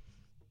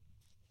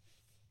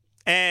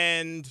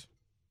 And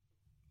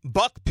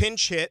Buck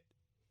pinch hit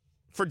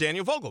for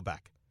Daniel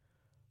Vogelbach.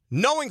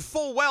 knowing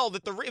full well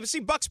that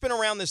Buck's been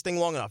around this thing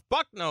long enough.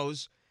 Buck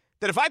knows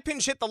that if I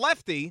pinch hit the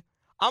lefty,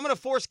 I'm going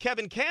to force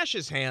Kevin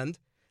Cash's hand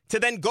to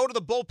then go to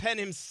the bullpen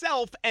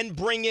himself and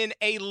bring in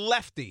a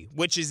lefty,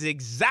 which is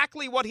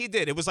exactly what he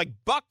did. It was like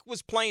Buck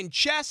was playing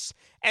chess,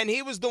 and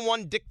he was the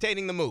one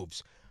dictating the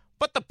moves.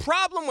 But the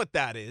problem with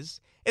that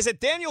is that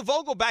Daniel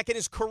Vogelbach in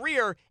his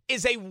career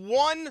is a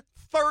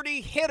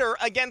 130 hitter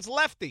against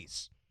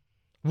lefties.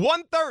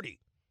 130.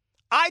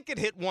 I could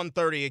hit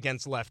 130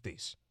 against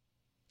lefties.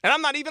 And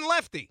I'm not even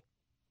lefty.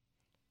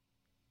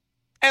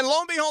 And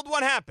lo and behold,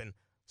 what happened?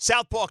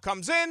 Southpaw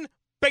comes in,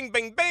 bing,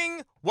 bing,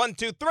 bing, 1,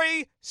 2,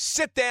 3,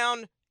 sit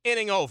down,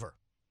 inning over.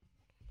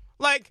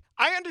 Like,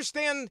 I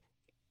understand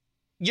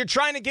you're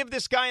trying to give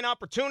this guy an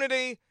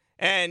opportunity,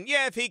 and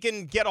yeah, if he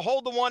can get a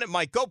hold of one, it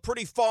might go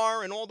pretty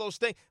far and all those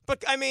things.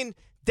 But, I mean,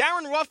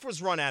 Darren Ruff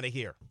was run out of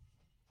here.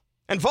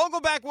 And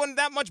Vogelbach wasn't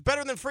that much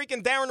better than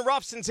freaking Darren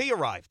Ruff since he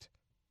arrived.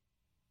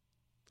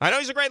 I know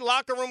he's a great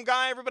locker room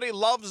guy. Everybody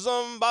loves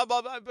him, blah,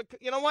 blah, blah. But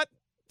you know what?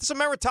 It's a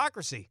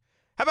meritocracy.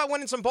 How about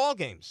winning some ball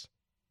games?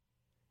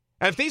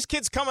 And if these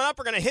kids coming up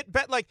are going to hit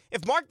like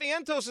if Mark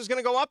Vientos is going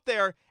to go up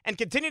there and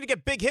continue to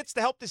get big hits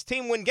to help this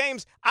team win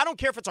games, I don't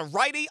care if it's a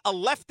righty, a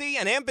lefty,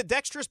 an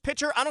ambidextrous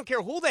pitcher. I don't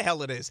care who the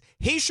hell it is.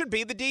 He should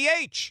be the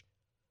DH.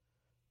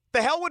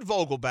 The hell with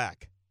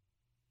Vogelbach.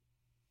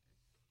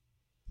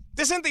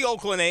 This ain't the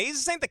Oakland A's.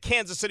 This ain't the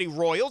Kansas City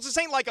Royals. This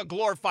ain't like a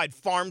glorified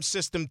farm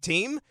system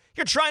team.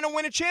 You're trying to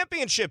win a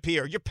championship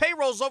here. Your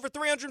payroll's over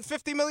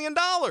 $350 million.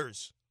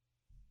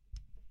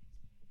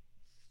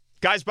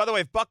 Guys, by the way,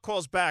 if Buck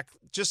calls back,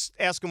 just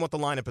ask him what the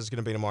lineup is going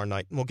to be tomorrow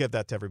night, and we'll give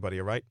that to everybody,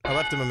 all right? I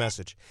left him a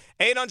message.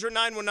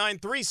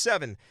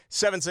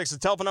 800-919-3776, the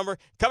telephone number.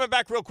 Coming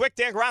back real quick,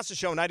 Dan Graca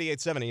Show,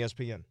 98.7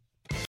 ESPN.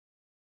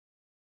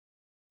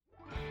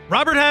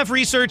 Robert Half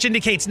research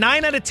indicates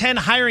 9 out of 10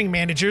 hiring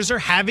managers are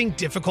having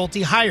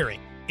difficulty hiring.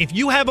 If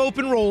you have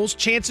open roles,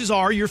 chances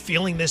are you're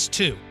feeling this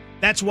too.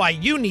 That's why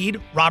you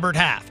need Robert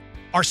Half.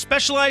 Our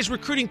specialized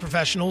recruiting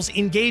professionals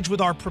engage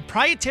with our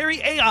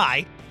proprietary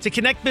AI to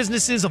connect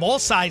businesses of all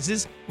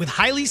sizes with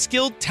highly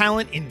skilled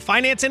talent in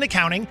finance and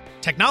accounting,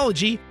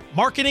 technology,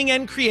 marketing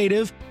and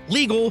creative,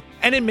 legal,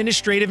 and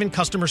administrative and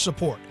customer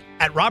support.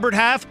 At Robert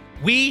Half,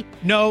 we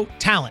know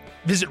talent.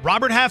 Visit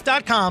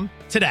roberthalf.com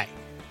today.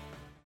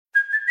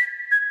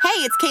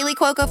 Hey, it's Kaylee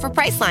Cuoco for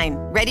Priceline.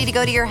 Ready to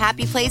go to your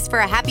happy place for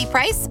a happy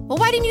price? Well,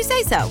 why didn't you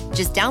say so?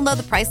 Just download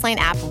the Priceline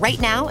app right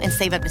now and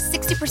save up to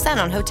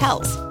 60% on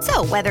hotels.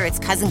 So whether it's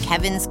Cousin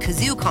Kevin's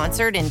Kazoo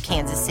Concert in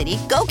Kansas City,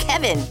 go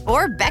Kevin,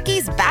 or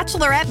Becky's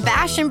Bachelorette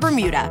Bash in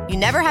Bermuda, you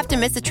never have to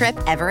miss a trip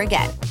ever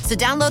again. So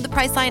download the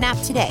Priceline app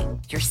today.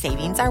 Your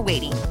savings are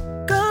waiting.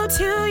 Go to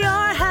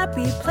your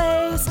happy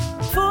place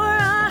for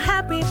a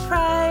happy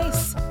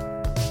price.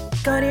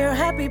 Go to your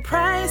happy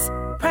price,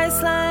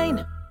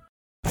 Priceline.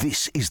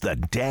 This is the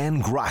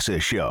Dan Graca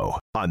Show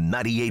on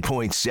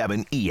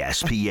 98.7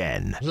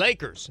 ESPN.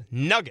 Lakers,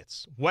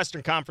 Nuggets,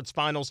 Western Conference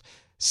Finals.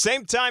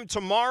 Same time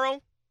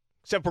tomorrow,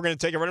 except we're going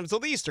to take it right until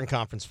the Eastern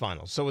Conference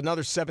Finals. So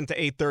another 7 to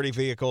 8:30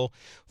 vehicle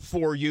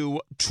for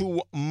you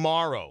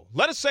tomorrow.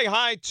 Let us say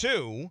hi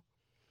to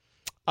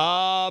Greg and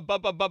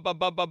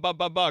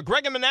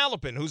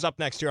Manalapan, who's up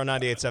next here on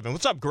 98.7.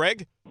 What's up,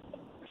 Greg?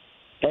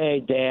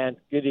 Hey, Dan.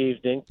 Good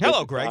evening.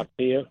 Hello, Good to Greg. talk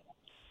to you.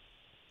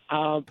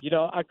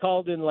 I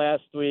called in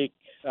last week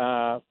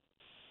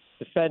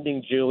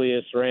defending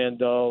Julius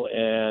Randle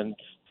and,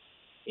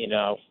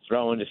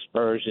 throwing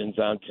aspersions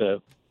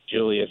onto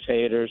Julius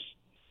haters.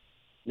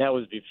 And that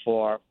was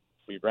before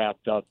we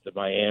wrapped up the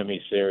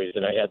Miami series,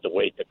 and I had to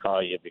wait to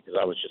call you because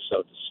I was just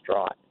so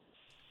distraught.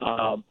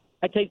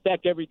 I take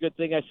back every good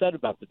thing I said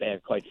about the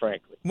band, quite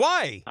frankly.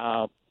 Why?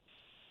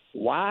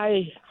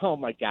 Why? Oh,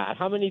 my God.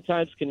 How many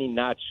times can he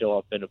not show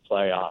up in a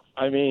playoff?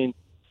 I mean,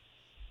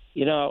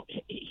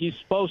 he's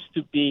supposed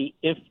to be,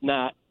 if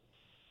not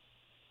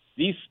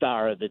the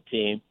star of the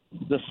team,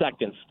 the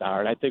second star.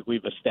 And I think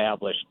we've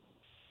established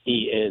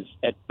he is,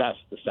 at best,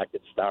 the second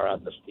star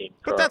on this team.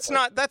 But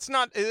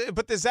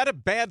but is that a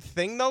bad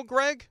thing, though,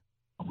 Greg?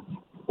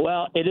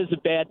 Well, it is a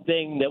bad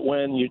thing that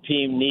when your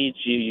team needs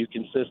you, you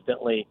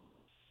consistently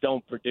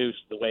don't produce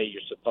the way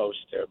you're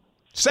supposed to.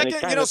 Second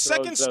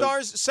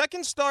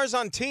stars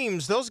on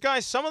teams, those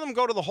guys, some of them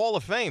go to the Hall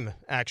of Fame,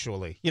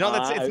 actually.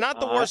 It's not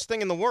the worst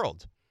thing in the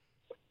world.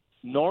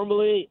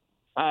 Normally,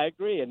 I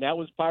agree, and that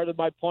was part of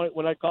my point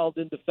when I called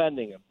in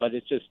defending him. But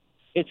it's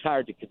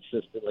hard to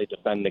consistently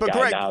defend the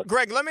guy now.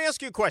 Greg, let me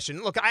ask you a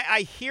question. Look,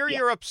 I hear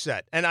you're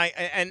upset, and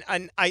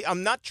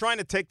I'm not trying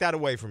to take that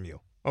away from you,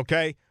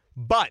 okay?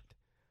 But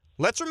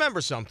let's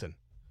remember something.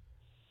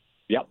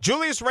 Yep.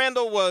 Julius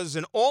Randle was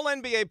an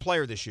All-NBA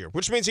player this year,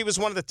 which means he was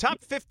one of the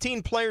top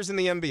 15 players in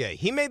the NBA.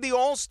 He made the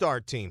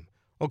All-Star team,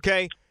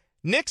 okay?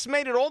 Knicks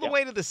made it all the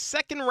way to the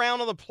second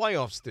round of the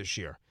playoffs this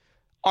year.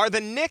 Are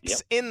the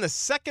Knicks in the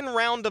second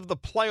round of the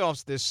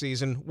playoffs this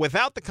season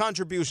without the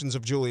contributions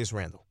of Julius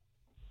Randle?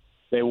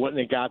 They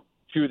wouldn't have got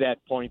to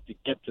that point to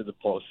get to the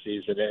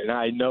postseason, and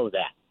I know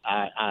that.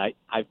 I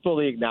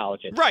fully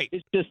acknowledge it. Right.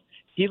 It's just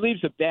he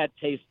leaves a bad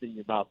taste in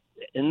your mouth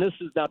and this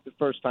is not the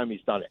first time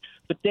he's done it.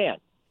 But, Dan,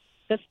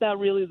 that's not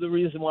really the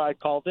reason why I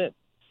called in.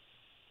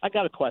 I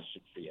got a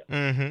question for you.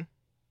 Mm-hmm.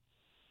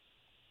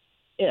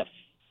 If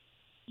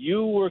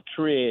you were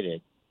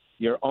created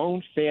your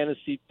own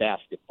fantasy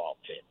basketball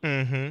team,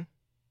 Mm-hmm.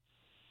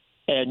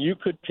 and you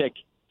could pick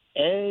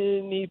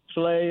any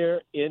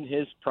player in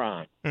his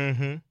prime,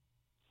 Mm-hmm.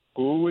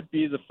 who would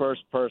be the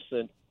first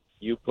person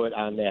you put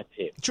on that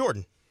team?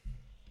 Jordan.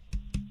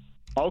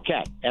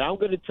 Okay, and I'm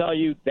going to tell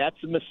you that's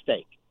a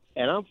mistake.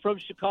 And I'm from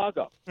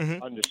Chicago,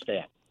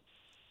 understand.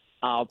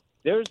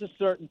 There's a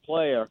certain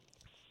player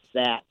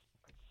that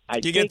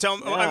You can tell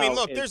me. I mean,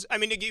 look.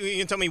 You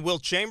can tell me Will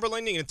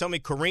Chamberlain. You can tell me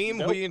Kareem.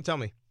 Nope. Who you can tell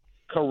me?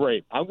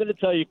 Kareem. I'm going to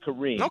tell you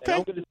Kareem. Okay. And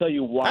I'm going to tell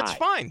you why. That's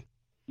fine.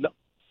 No,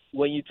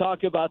 when you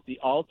talk about the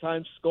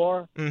all-time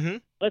score,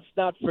 let's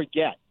not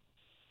forget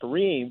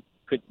Kareem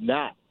could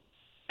not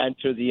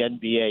enter the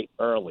NBA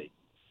early.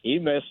 He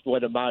missed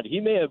what amount. He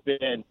may have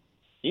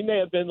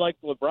been like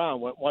LeBron,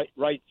 went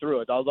right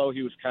through it, although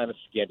he was kind of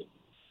skinny.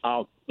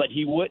 But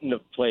he wouldn't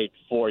have played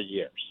 4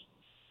 years.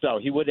 So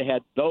he would have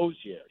had those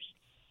years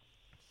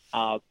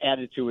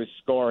added to his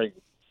scoring,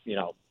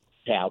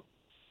 tab.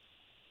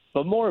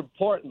 But more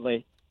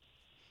importantly,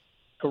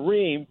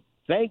 Kareem,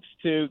 thanks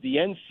to the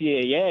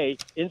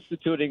NCAA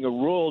instituting a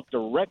rule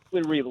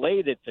directly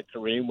related to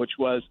Kareem, which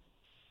was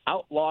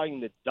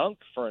outlawing the dunk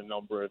for a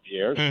number of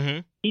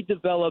years, he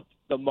developed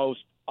the most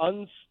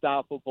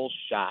unstoppable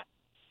shot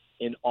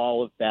in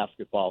all of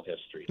basketball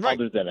history,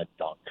 other than a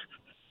dunk.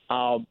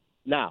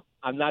 Now,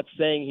 I'm not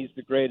saying he's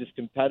the greatest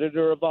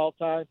competitor of all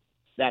time.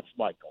 That's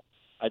Michael.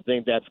 I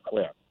think that's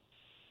clear.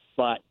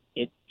 But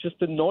it just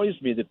annoys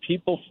me that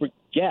people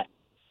forget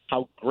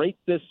how great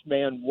this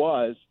man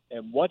was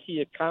and what he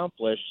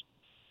accomplished.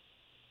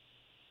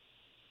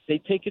 They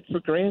take it for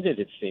granted,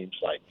 it seems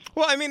like.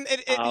 Well, I mean,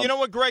 you know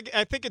what, Greg?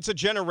 I think it's a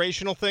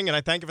generational thing, and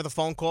I thank you for the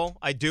phone call.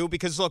 I do,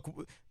 because,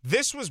 look,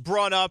 this was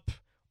brought up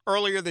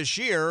earlier this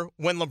year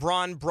when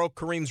LeBron broke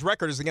Kareem's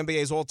record as the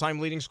NBA's all-time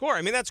leading scorer.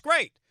 I mean, that's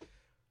great.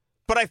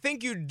 But I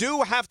think you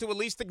do have to at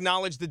least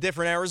acknowledge the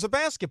different eras of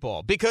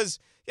basketball, because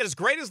as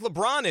great as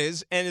LeBron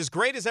is and as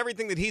great as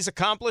everything that he's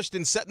accomplished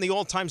in setting the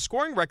all-time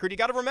scoring record, you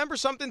got to remember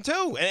something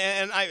too.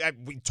 And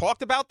we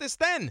talked about this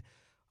then.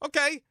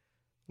 Okay,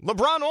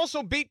 LeBron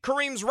also beat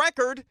Kareem's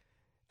record,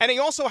 and he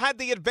also had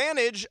the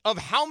advantage of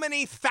how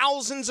many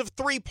thousands of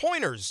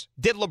three-pointers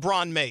did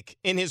LeBron make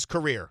in his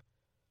career.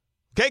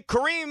 Okay,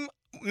 Kareem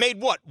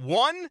made what,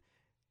 one?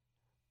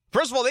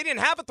 First of all, they didn't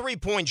have a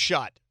three-point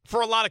shot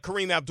for a lot of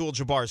Kareem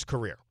Abdul-Jabbar's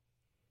career.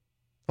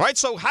 All right,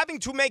 so having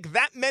to make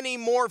that many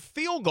more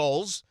field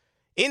goals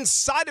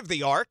inside of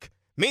the arc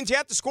means you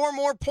have to score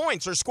more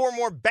points or score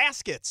more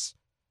baskets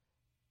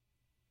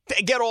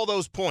to get all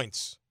those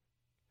points.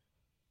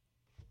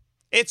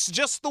 It's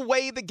just the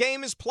way the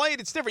game is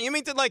played. It's different. You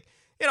mean to,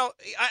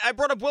 I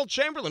brought up Will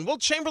Chamberlain. Will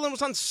Chamberlain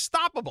was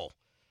unstoppable.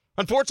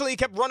 Unfortunately, he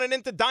kept running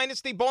into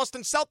dynasty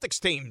Boston Celtics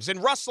teams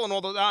and Russell and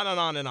all the on and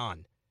on and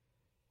on.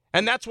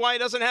 And that's why he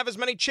doesn't have as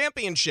many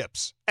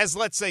championships as,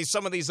 let's say,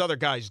 some of these other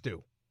guys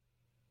do.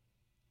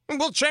 And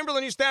Will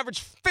Chamberlain used to average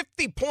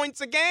 50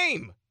 points a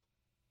game.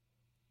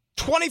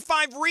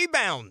 25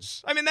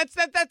 rebounds. I mean, that's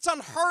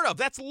unheard of.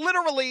 That's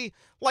literally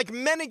like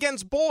men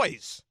against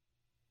boys.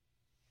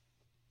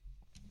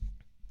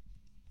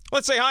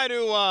 Let's say hi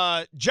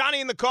to Johnny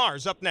in the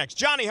cars up next.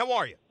 Johnny, how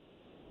are you?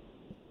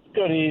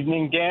 Good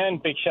evening, Dan.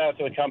 Big shout out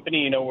to the company.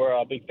 You know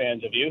we're big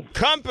fans of you.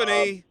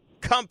 Company.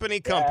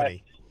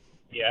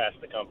 Yes,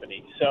 the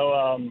company. So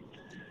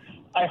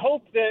I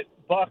hope that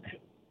Buck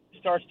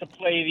starts to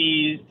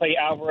play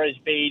Alvarez,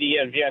 Beatty,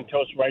 and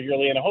Vientos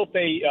regularly, and I hope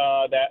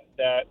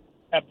that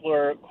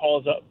Epler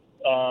calls up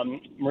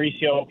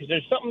Mauricio, because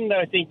there's something that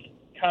I think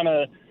kind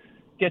of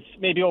gets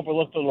maybe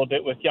overlooked a little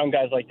bit with young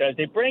guys like that.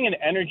 They bring an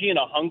energy and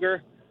a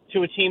hunger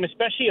to a team,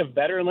 especially a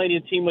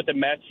veteran-laden team with the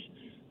Mets.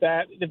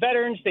 That the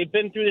veterans, they've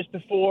been through this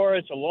before.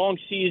 It's a long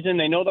season.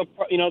 They know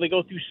they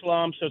go through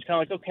slumps, so it's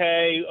kind of like,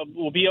 okay,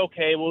 we'll be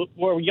okay.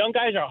 Where young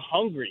guys are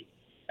hungry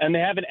and they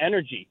have an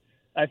energy.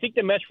 I think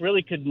the Mets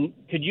really could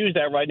use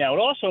that right now. It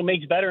also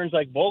makes veterans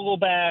like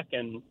Vogelback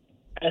and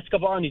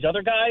Escobar and these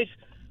other guys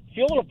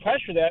feel a little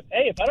pressure that,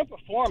 hey, if I don't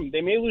perform,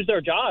 they may lose their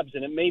jobs,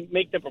 and it may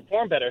make them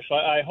perform better. So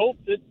I hope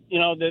that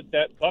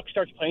that Buck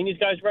starts playing these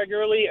guys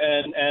regularly,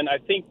 and I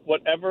think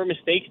whatever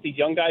mistakes these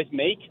young guys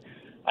make,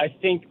 I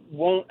think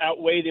won't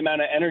outweigh the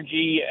amount of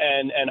energy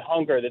and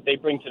hunger that they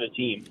bring to the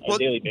team on a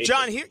daily basis.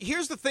 John,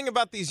 here's the thing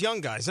about these young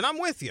guys, and I'm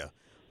with you.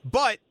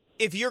 But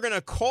if you're going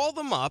to call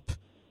them up,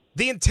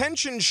 the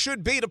intention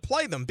should be to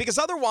play them, because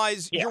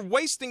otherwise you're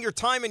wasting your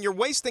time and you're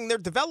wasting their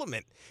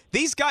development.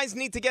 These guys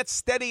need to get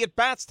steady at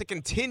bats to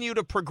continue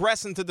to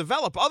progress and to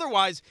develop.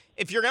 Otherwise,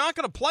 if you're not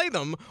going to play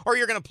them, or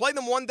you're going to play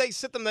them one day,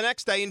 sit them the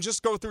next day, and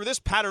just go through this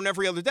pattern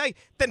every other day,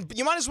 then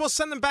you might as well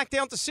send them back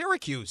down to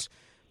Syracuse.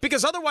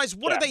 Because otherwise,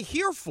 what are they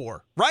here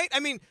for, right? I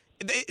mean,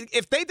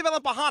 if they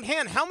develop a hot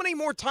hand, how many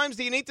more times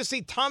do you need to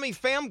see Tommy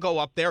Pham go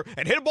up there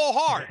and hit a ball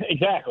hard?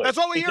 Exactly. That's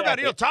all we hear about.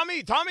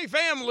 Tommy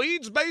Pham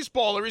leads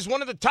baseballer. He's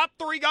one of the top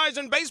 3 guys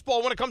in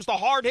baseball when it comes to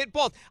hard hit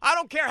balls. I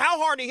don't care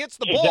how hard he hits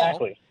the ball.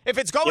 Exactly. If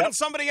it's going in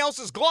somebody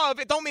else's glove,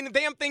 it don't mean a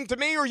damn thing to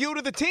me or you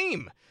to the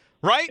team.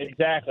 Right?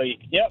 Exactly.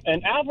 Yep.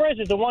 And Alvarez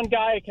is the one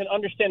guy I can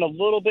understand a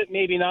little bit,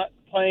 maybe not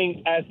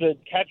playing as the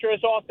catcher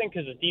as often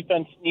because the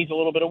defense needs a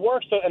little bit of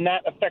work, and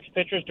that affects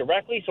pitchers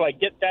directly. So I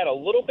get that a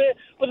little bit,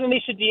 but then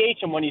they should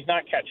DH him when he's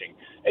not catching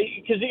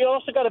because you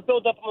also got to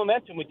build up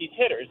momentum with these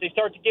hitters. They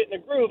start to get in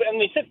the groove and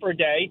they sit for a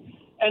day,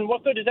 and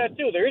what good does that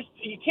do?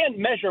 You can't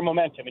measure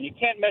momentum and you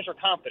can't measure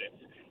confidence.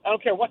 I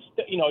don't care what's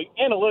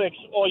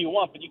analytics all you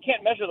want, but you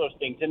can't measure those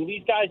things. And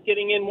these guys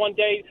getting in one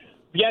day.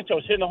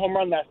 Vientos hitting a home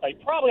run last night,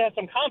 probably has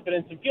some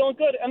confidence and feeling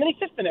good, and then he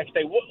sits the next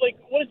day.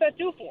 What does that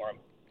do for him?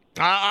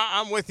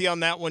 I'm with you on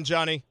that one,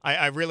 Johnny.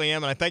 I really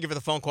am, and I thank you for the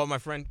phone call, my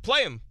friend.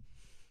 Play him.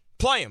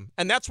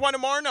 And that's why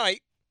tomorrow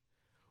night,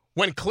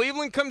 when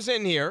Cleveland comes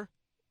in here,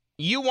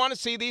 you want to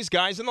see these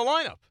guys in the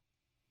lineup.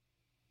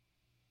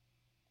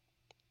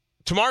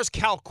 Tomorrow's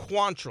Cal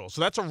Quantrill,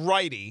 so that's a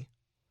righty.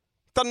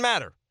 Doesn't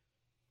matter.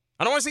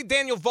 I don't want to see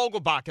Daniel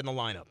Vogelbach in the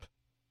lineup,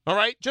 all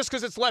right, just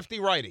because it's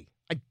lefty-righty.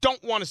 I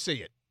don't want to see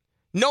it.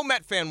 No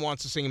Met fan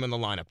wants to see him in the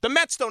lineup. The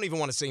Mets don't even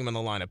want to see him in the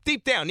lineup.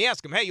 Deep down, you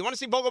ask him, hey, you want to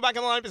see Vogelbach in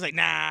the lineup? He's like,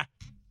 nah.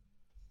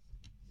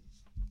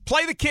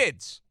 Play the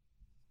kids.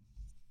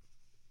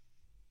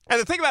 And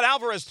the thing about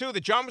Alvarez, too,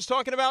 that John was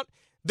talking about,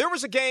 there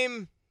was a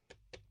game,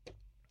 I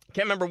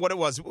can't remember what it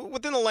was,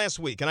 within the last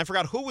week, and I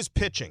forgot who was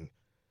pitching.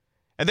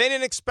 And they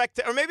didn't expect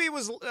it, or maybe it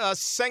was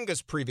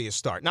Senga's previous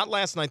start, not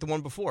last night, the one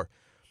before,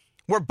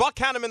 where Buck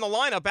had him in the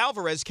lineup,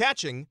 Alvarez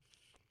catching.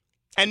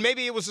 And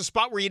maybe it was a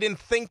spot where you didn't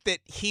think that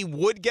he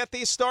would get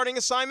the starting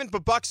assignment,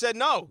 but Buck said,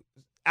 no,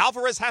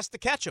 Alvarez has to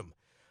catch him.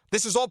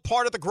 This is all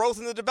part of the growth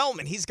and the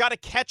development. He's got to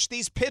catch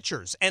these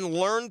pitchers and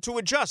learn to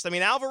adjust. I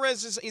mean,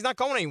 Alvarez, he's not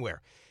going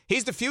anywhere.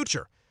 He's the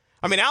future.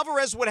 I mean,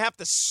 Alvarez would have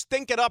to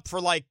stink it up for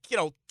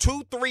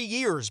 2-3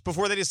 years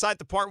before they decide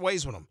to part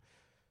ways with him.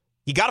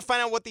 You got to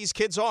find out what these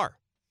kids are.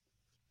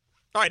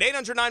 All right,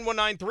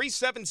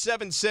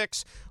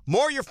 800-919-3776.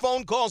 More of your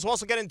phone calls. We'll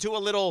also get into a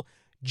little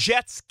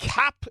Jets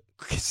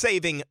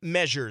cap-saving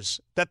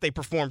measures that they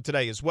performed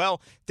today as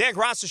well. Dan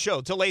Graca Show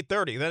till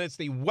 8:30. Then it's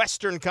the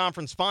Western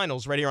Conference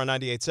Finals right here on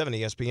 98.7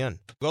 ESPN.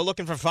 Go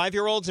looking for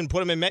 5-year-olds and put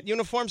them in Met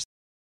uniforms.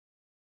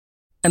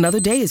 Another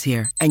day is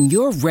here, and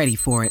you're ready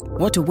for it.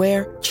 What to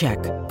wear? Check.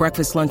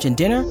 Breakfast, lunch, and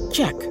dinner?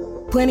 Check.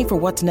 Planning for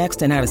what's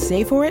next and how to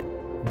save for it?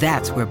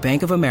 That's where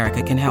Bank of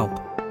America can help.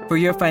 For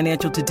your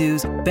financial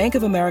to-dos, Bank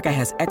of America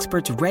has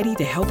experts ready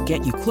to help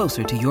get you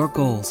closer to your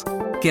goals.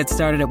 Get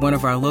started at one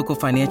of our local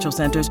financial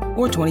centers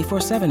or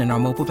 24/7 in our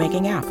mobile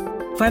banking app.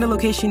 Find a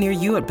location near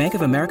you at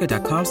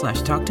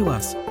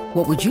bankofamerica.com/talktous.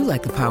 What would you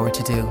like the power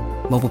to do?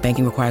 Mobile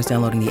banking requires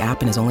downloading the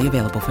app and is only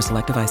available for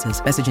select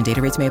devices. Message and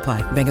data rates may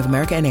apply. Bank of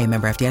America N.A.,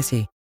 member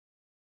FDIC.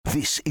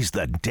 This is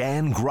the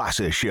Dan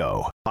Graca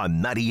Show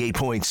on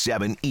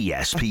 98.7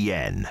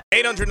 ESPN.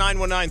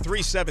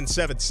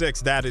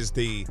 800-919-3776. That is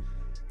the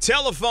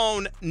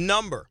telephone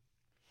number.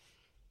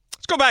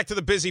 Let's go back to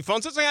the busy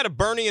phones. Let's say hi to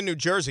Bernie in New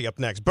Jersey up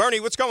next. Bernie,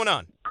 what's going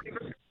on?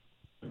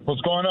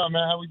 What's going on,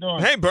 man? How we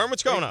doing? Hey, Bern,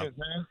 what's going on?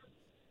 Man.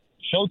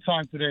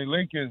 Showtime today,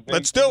 Lakers.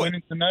 Let's do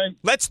it. Tonight.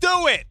 Let's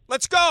do it.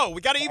 Let's go.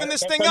 We got to even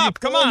this thing up.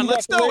 Come on,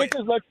 let's do it.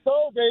 Let's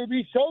go,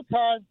 baby.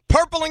 Showtime.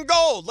 Purple and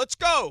gold. Let's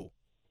go.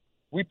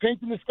 We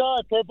pink in the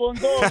sky, purple and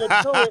gold.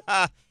 Let's do it.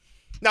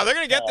 No, they're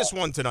going to get this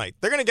one tonight.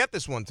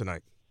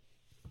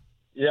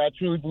 Yeah, I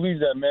truly believe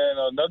that, man.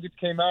 Nuggets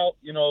came out,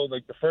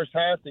 the first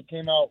half, they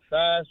came out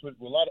fast with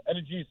a lot of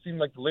energy. It seemed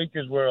like the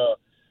Lakers were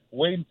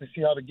waiting to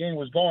see how the game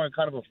was going,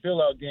 kind of a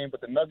fill-out game.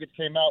 But the Nuggets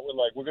came out with,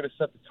 we're going to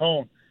set the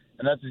tone.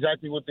 And that's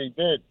exactly what they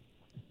did.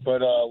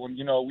 But when,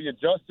 we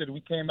adjusted,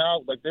 we came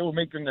out, they were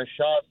making their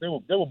shots. They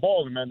were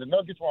balling, man. The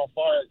Nuggets were on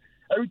fire.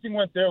 Everything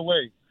went their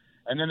way.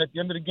 And then at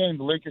the end of the game,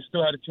 the Lakers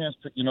still had a chance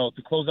to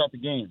close out the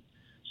game.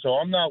 So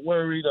I'm not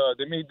worried.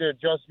 They made their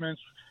adjustments.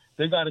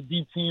 They got a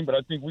deep team, but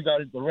I think we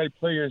got the right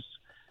players,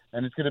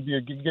 and it's going to be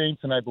a good game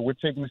tonight. But we're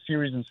taking the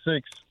series in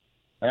 6.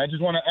 And I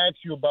just want to ask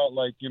you about,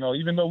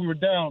 even though we were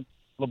down,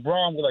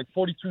 LeBron with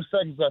 42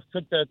 seconds left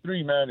took that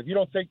 3, man. If you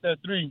don't take that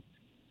 3,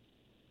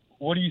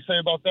 what do you say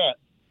about that?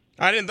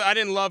 I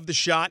didn't love the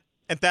shot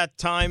at that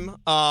time.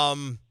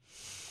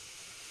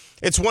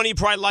 It's one you'd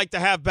probably like to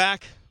have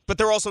back, but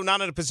they're also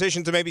not in a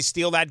position to maybe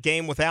steal that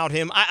game without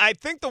him. I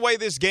think the way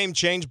this game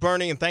changed,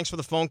 Bernie, and thanks for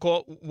the phone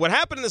call, what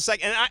happened in the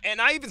second,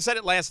 and I even said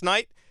it last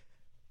night,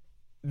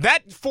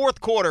 that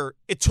fourth quarter,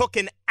 it took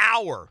an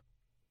hour.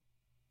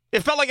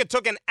 It felt like it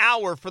took an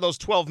hour for those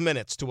 12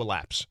 minutes to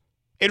elapse.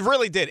 It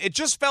really did. It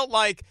just felt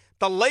like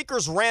the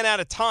Lakers ran out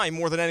of time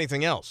more than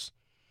anything else.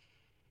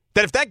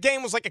 That if that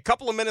game was a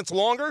couple of minutes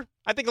longer,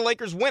 I think the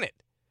Lakers win it.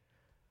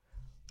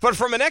 But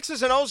from an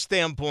X's and O's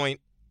standpoint,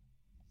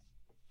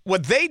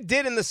 what they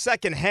did in the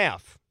second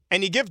half,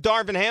 and you give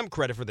Darvin Ham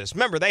credit for this.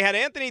 Remember, they had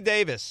Anthony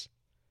Davis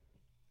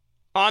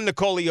on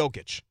Nikola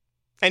Jokic.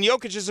 And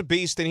Jokic is a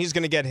beast, and he's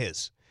going to get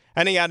his.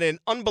 and he had an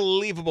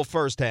unbelievable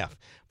first half.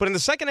 But in the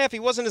second half, he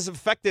wasn't as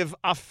effective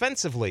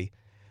offensively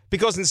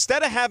because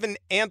instead of having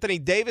Anthony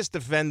Davis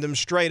defend him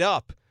straight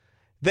up,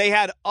 they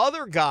had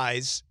other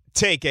guys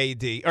take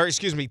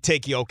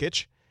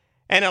Jokic.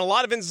 And in a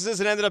lot of instances,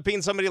 it ended up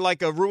being somebody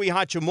like a Rui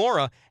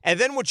Hachimura. And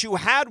then what you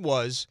had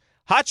was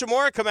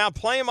Hachimura come out,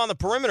 play him on the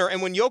perimeter,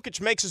 and when Jokic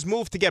makes his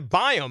move to get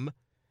by him,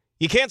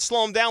 you can't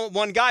slow him down with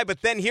one guy,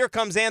 but then here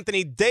comes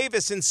Anthony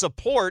Davis in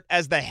support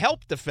as the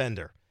help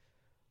defender,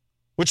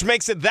 which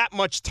makes it that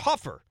much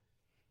tougher.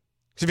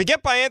 So if you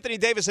get by Anthony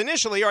Davis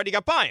initially, you already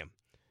got by him.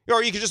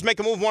 Or you could just make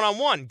a move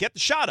one-on-one, get the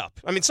shot up.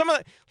 I mean,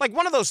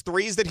 one of those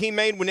threes that he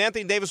made when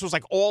Anthony Davis was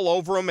like all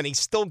over him and he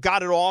still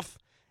got it off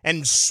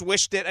and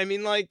swished it. I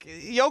mean, like,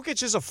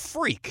 Jokic is a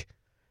freak.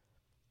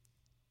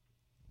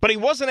 But he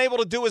wasn't able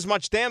to do as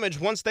much damage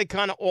once they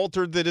kind of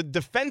altered the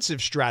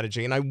defensive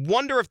strategy. And I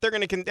wonder if they're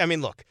going to... I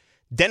mean, look,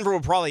 Denver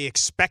will probably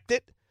expect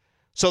it,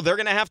 so they're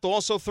going to have to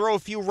also throw a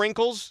few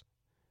wrinkles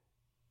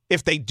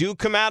if they do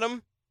come at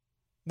him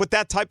with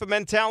that type of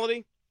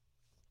mentality.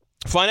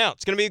 Find out.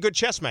 It's going to be a good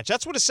chess match.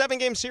 That's what a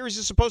 7-game series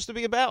is supposed to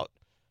be about.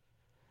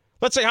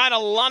 Let's say hi to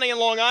Lonnie in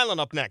Long Island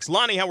up next.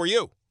 Lonnie, how are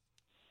you?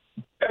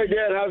 Hey,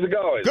 Dan, how's it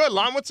going? Good,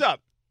 Lon. What's up?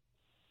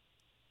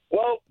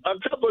 Well,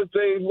 a couple of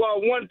things.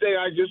 Well, one thing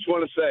I just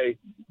want to say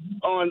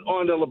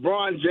on the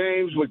LeBron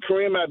James with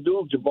Kareem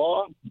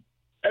Abdul-Jabbar,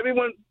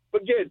 everyone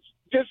forgets.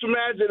 Just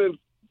imagine if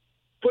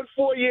put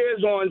 4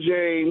 years on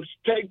James,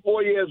 take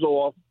 4 years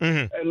off,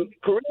 and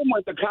Kareem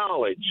went to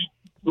college.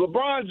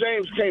 LeBron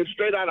James came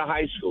straight out of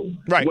high school,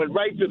 went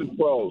right to the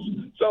pros.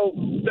 So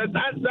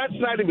that's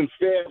not even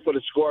fair for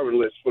the scoring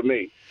list for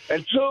me.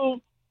 And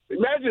two,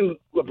 imagine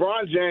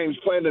LeBron James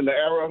playing in the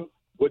era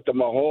with the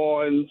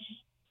Mahorns,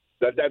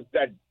 that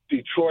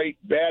Detroit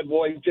bad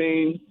boy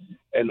team,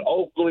 and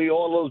Oakley,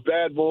 all those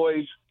bad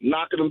boys,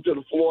 knocking them to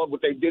the floor,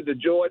 what they did to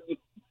Jordan.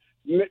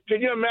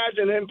 Can you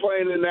imagine him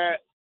playing in that?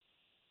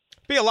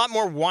 Be a lot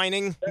more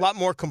whining, a lot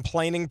more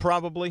complaining,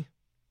 probably.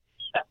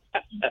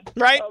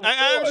 Right?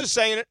 I'm just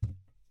saying it.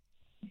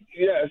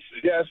 Yes,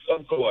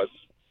 of course.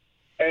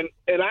 And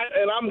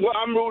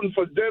I'm rooting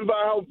for Denver.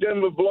 I hope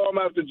Denver blow them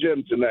out the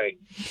gym tonight.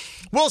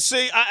 We'll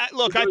see. I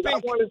think I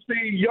want to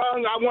see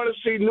young. I want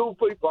to see new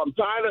people. I'm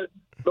tired of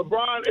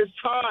LeBron. It's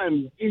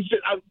time.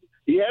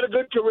 He had a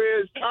good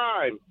career. It's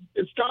time.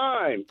 It's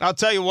time. I'll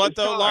tell you what,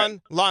 though,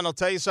 Lon, I'll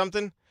tell you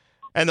something,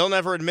 and they'll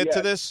never admit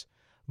to this,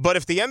 but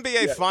if the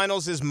NBA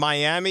Finals is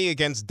Miami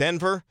against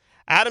Denver,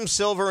 Adam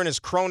Silver and his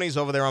cronies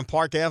over there on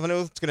Park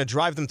Avenue, it's going to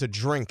drive them to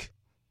drink.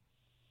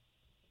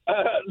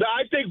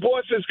 I think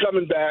Boston's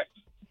coming back.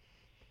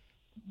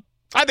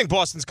 I think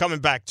Boston's coming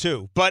back,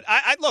 too. But,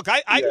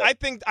 I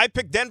think I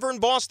picked Denver and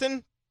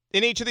Boston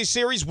in each of these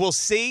series. We'll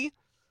see.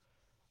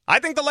 I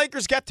think the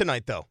Lakers get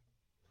tonight, though.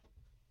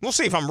 We'll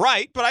see if I'm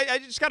right, but I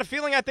just got a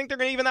feeling I think they're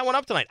going to even that one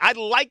up tonight. I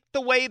like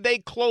the way they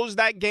closed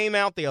that game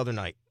out the other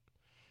night.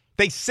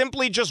 They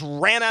simply just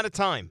ran out of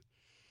time.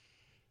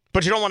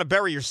 But you don't want to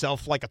bury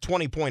yourself like a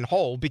 20-point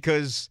hole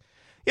because,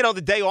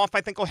 the day off I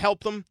think will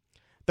help them.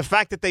 The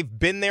fact that they've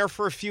been there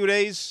for a few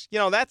days,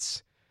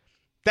 that's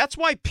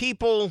why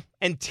people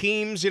and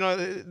teams,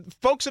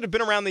 folks that have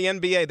been around the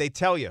NBA, they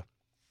tell you,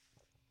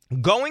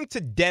 going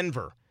to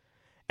Denver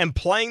and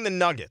playing the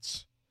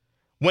Nuggets,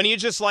 when you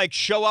just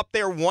show up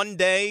there one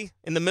day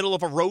in the middle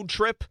of a road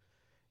trip,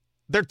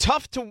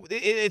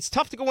 it's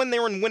tough to go in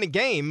there and win a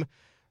game.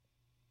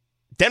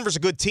 Denver's a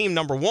good team,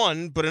 number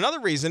one, but another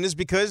reason is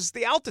because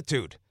the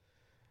altitude.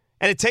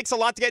 And it takes a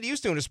lot to get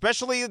used to, and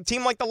especially a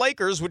team like the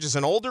Lakers, which is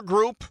an older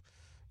group,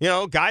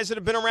 guys that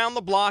have been around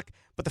the block.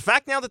 But the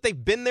fact now that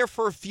they've been there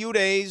for a few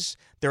days,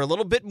 they're a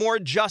little bit more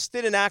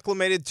adjusted and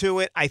acclimated to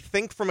it. I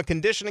think from a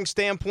conditioning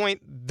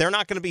standpoint, they're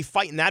not going to be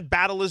fighting that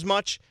battle as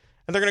much,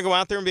 and they're going to go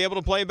out there and be able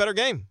to play a better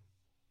game.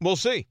 We'll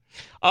see.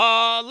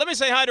 Let me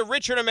say hi to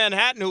Richard in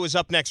Manhattan, who is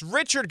up next.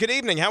 Richard, good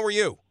evening. How are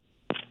you?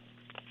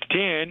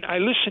 Dan, I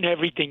listen to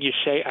everything you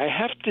say. I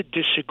have to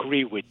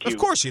disagree with you. Of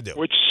course you do.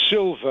 With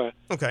Silva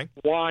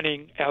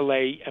wanting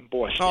L.A. and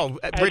Boston. Oh,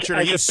 Richard,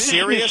 are you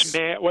serious?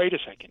 Wait a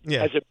second.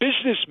 Yeah. As a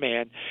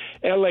businessman,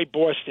 L.A.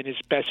 Boston is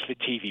best for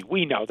TV.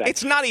 We know that.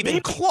 It's not even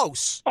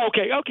close.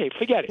 Okay,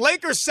 forget it.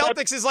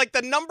 Lakers-Celtics is like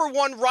the number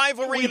one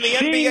rivalry in the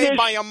NBA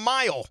by a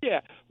mile.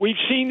 Yeah, we've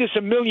seen this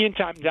a million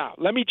times. Now,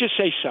 let me just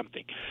say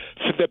something.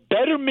 For the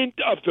betterment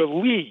of the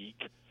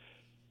league,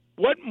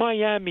 what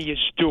Miami is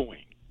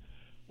doing,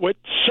 with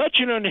such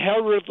an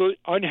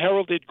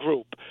unheralded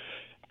group,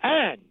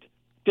 and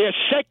their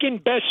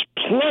second-best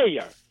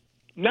player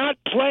not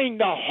playing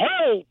the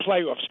whole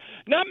playoffs,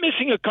 not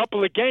missing a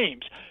couple of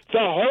games, the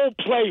whole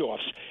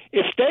playoffs,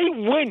 if they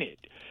win it,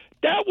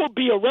 that will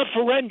be a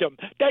referendum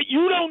that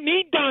you don't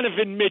need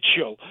Donovan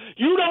Mitchell.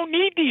 You don't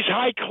need these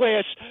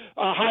high-class,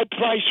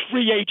 high-priced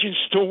free agents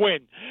to win.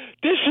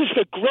 This is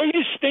the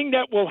greatest thing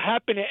that will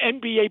happen to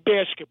NBA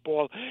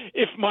basketball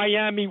if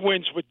Miami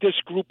wins with this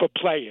group of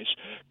players.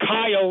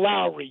 Kyle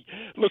Lowry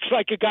looks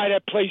like a guy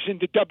that plays in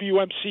the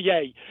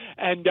WMCA.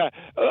 And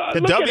the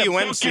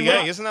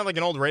WMCA, isn't that like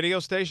an old radio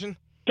station?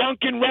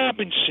 Duncan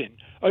Robinson.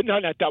 No,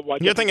 not that one.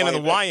 You're thinking of the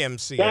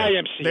YMCA.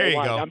 YMCA. There you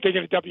go. I'm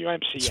thinking of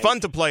WMCA. It's fun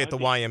to play at the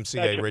YMCA,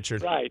 That's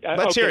Richard. right.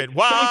 Let's hear it. Duncan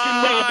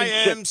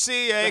Robinson.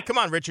 YMCA. Come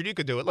on, Richard, you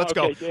could do it. Let's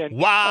Okay, go. Dan.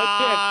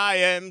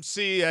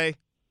 YMCA.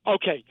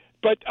 Okay,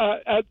 but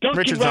Duncan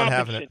Richard's not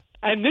having Robinson it.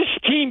 and this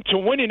team to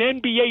win an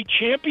NBA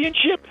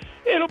championship,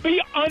 it'll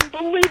be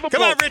unbelievable.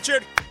 Come on,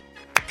 Richard.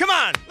 Come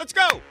on. Let's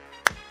go.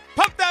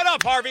 Pump that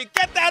up, Harvey.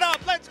 Get that up.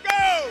 Let's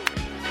go.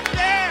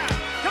 Yeah.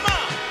 Come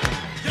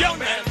on. Young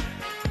man.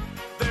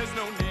 There's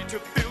no need to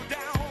feel down.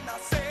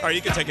 All right,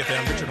 you can take it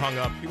down. Richard hung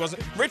up.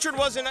 Richard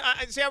wasn't.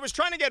 I was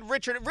trying to get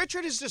Richard.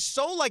 Richard is just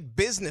so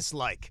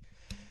business-like.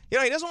 You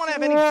know, he doesn't want to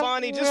have any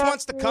fun. He just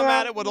wants to come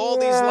at it with all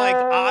these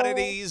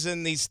oddities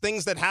and these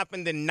things that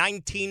happened in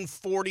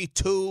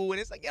 1942. And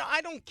it's like,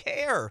 I don't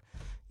care.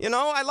 You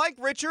know, I like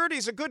Richard.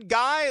 He's a good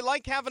guy. I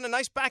like having a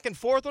nice back and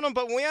forth with him.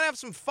 But when we want to have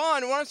some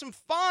fun, we want to have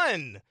some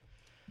fun.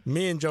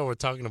 Me and Joe were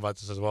talking about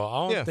this as well. I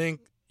don't Yeah.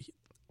 think,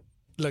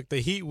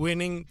 the Heat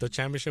winning the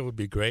championship would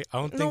be great. I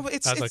don't think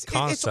it's as a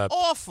concept.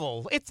 It's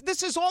awful.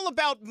 This is all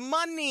about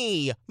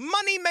money.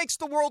 Money makes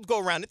the world go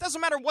round. It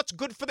doesn't matter what's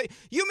good for the.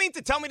 You mean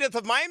to tell me that if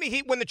the Miami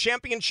Heat win the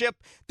championship,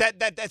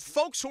 that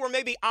folks who are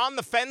maybe on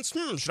the fence,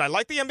 should I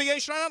like the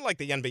NBA? Should I not like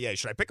the NBA?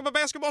 Should I pick up a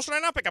basketball? Should I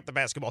not pick up the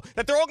basketball?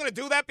 That they're all going to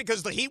do that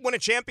because the Heat win a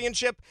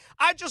championship?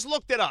 I just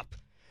looked it up.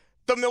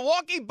 The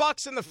Milwaukee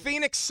Bucks and the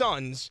Phoenix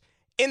Suns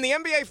in the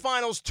NBA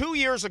Finals 2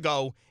 years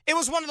ago, it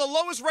was one of the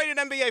lowest rated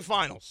NBA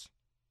Finals.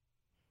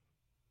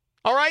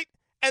 All right?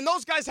 And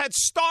those guys had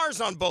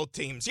stars on both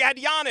teams. You had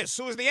Giannis,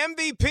 who was the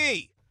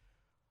MVP.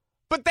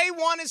 But they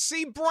want to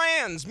see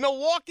brands.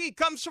 Milwaukee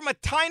comes from a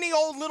tiny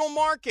old little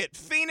market.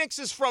 Phoenix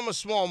is from a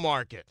small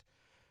market.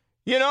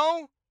 You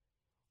know?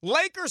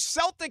 Lakers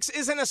Celtics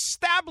is an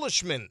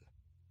establishment.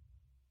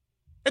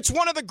 It's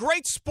one of the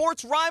great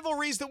sports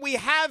rivalries that we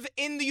have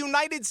in the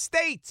United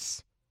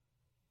States.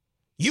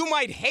 You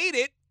might hate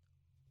it,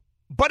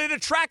 but it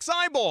attracts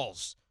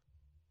eyeballs.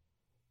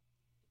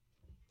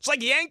 It's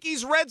like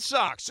Yankees, Red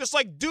Sox, just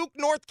like Duke,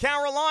 North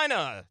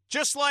Carolina,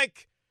 just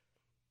like,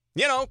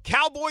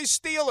 Cowboys,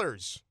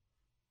 Steelers.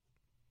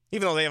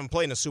 Even though they haven't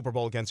played in a Super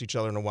Bowl against each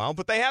other in a while,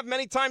 but they have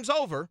many times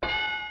over.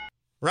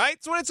 Right?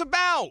 That's what it's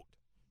about.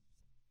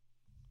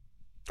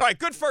 All right,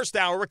 good first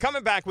hour. We're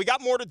coming back. We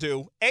got more to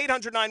do.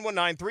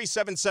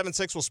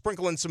 800-919-3776. We'll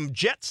sprinkle in some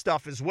Jet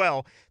stuff as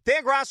well.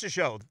 Dan Graca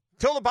Show.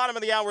 Till the bottom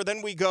of the hour,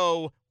 then we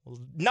go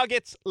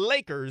Nuggets,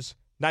 Lakers,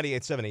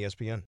 98.7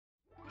 ESPN.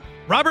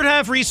 Robert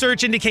Half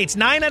research indicates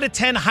 9 out of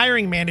 10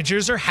 hiring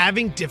managers are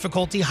having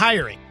difficulty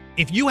hiring.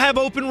 If you have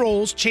open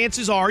roles,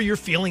 chances are you're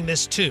feeling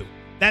this too.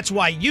 That's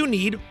why you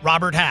need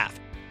Robert Half.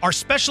 Our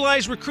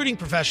specialized recruiting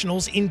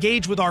professionals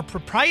engage with our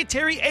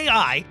proprietary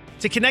AI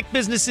to connect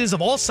businesses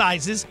of all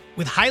sizes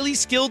with highly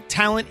skilled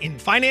talent in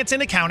finance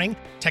and accounting,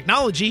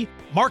 technology,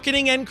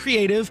 marketing and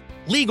creative,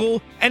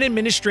 legal, and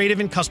administrative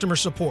and customer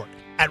support.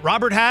 At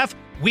Robert Half,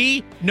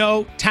 we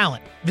know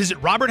talent.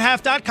 Visit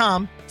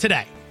roberthalf.com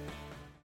today.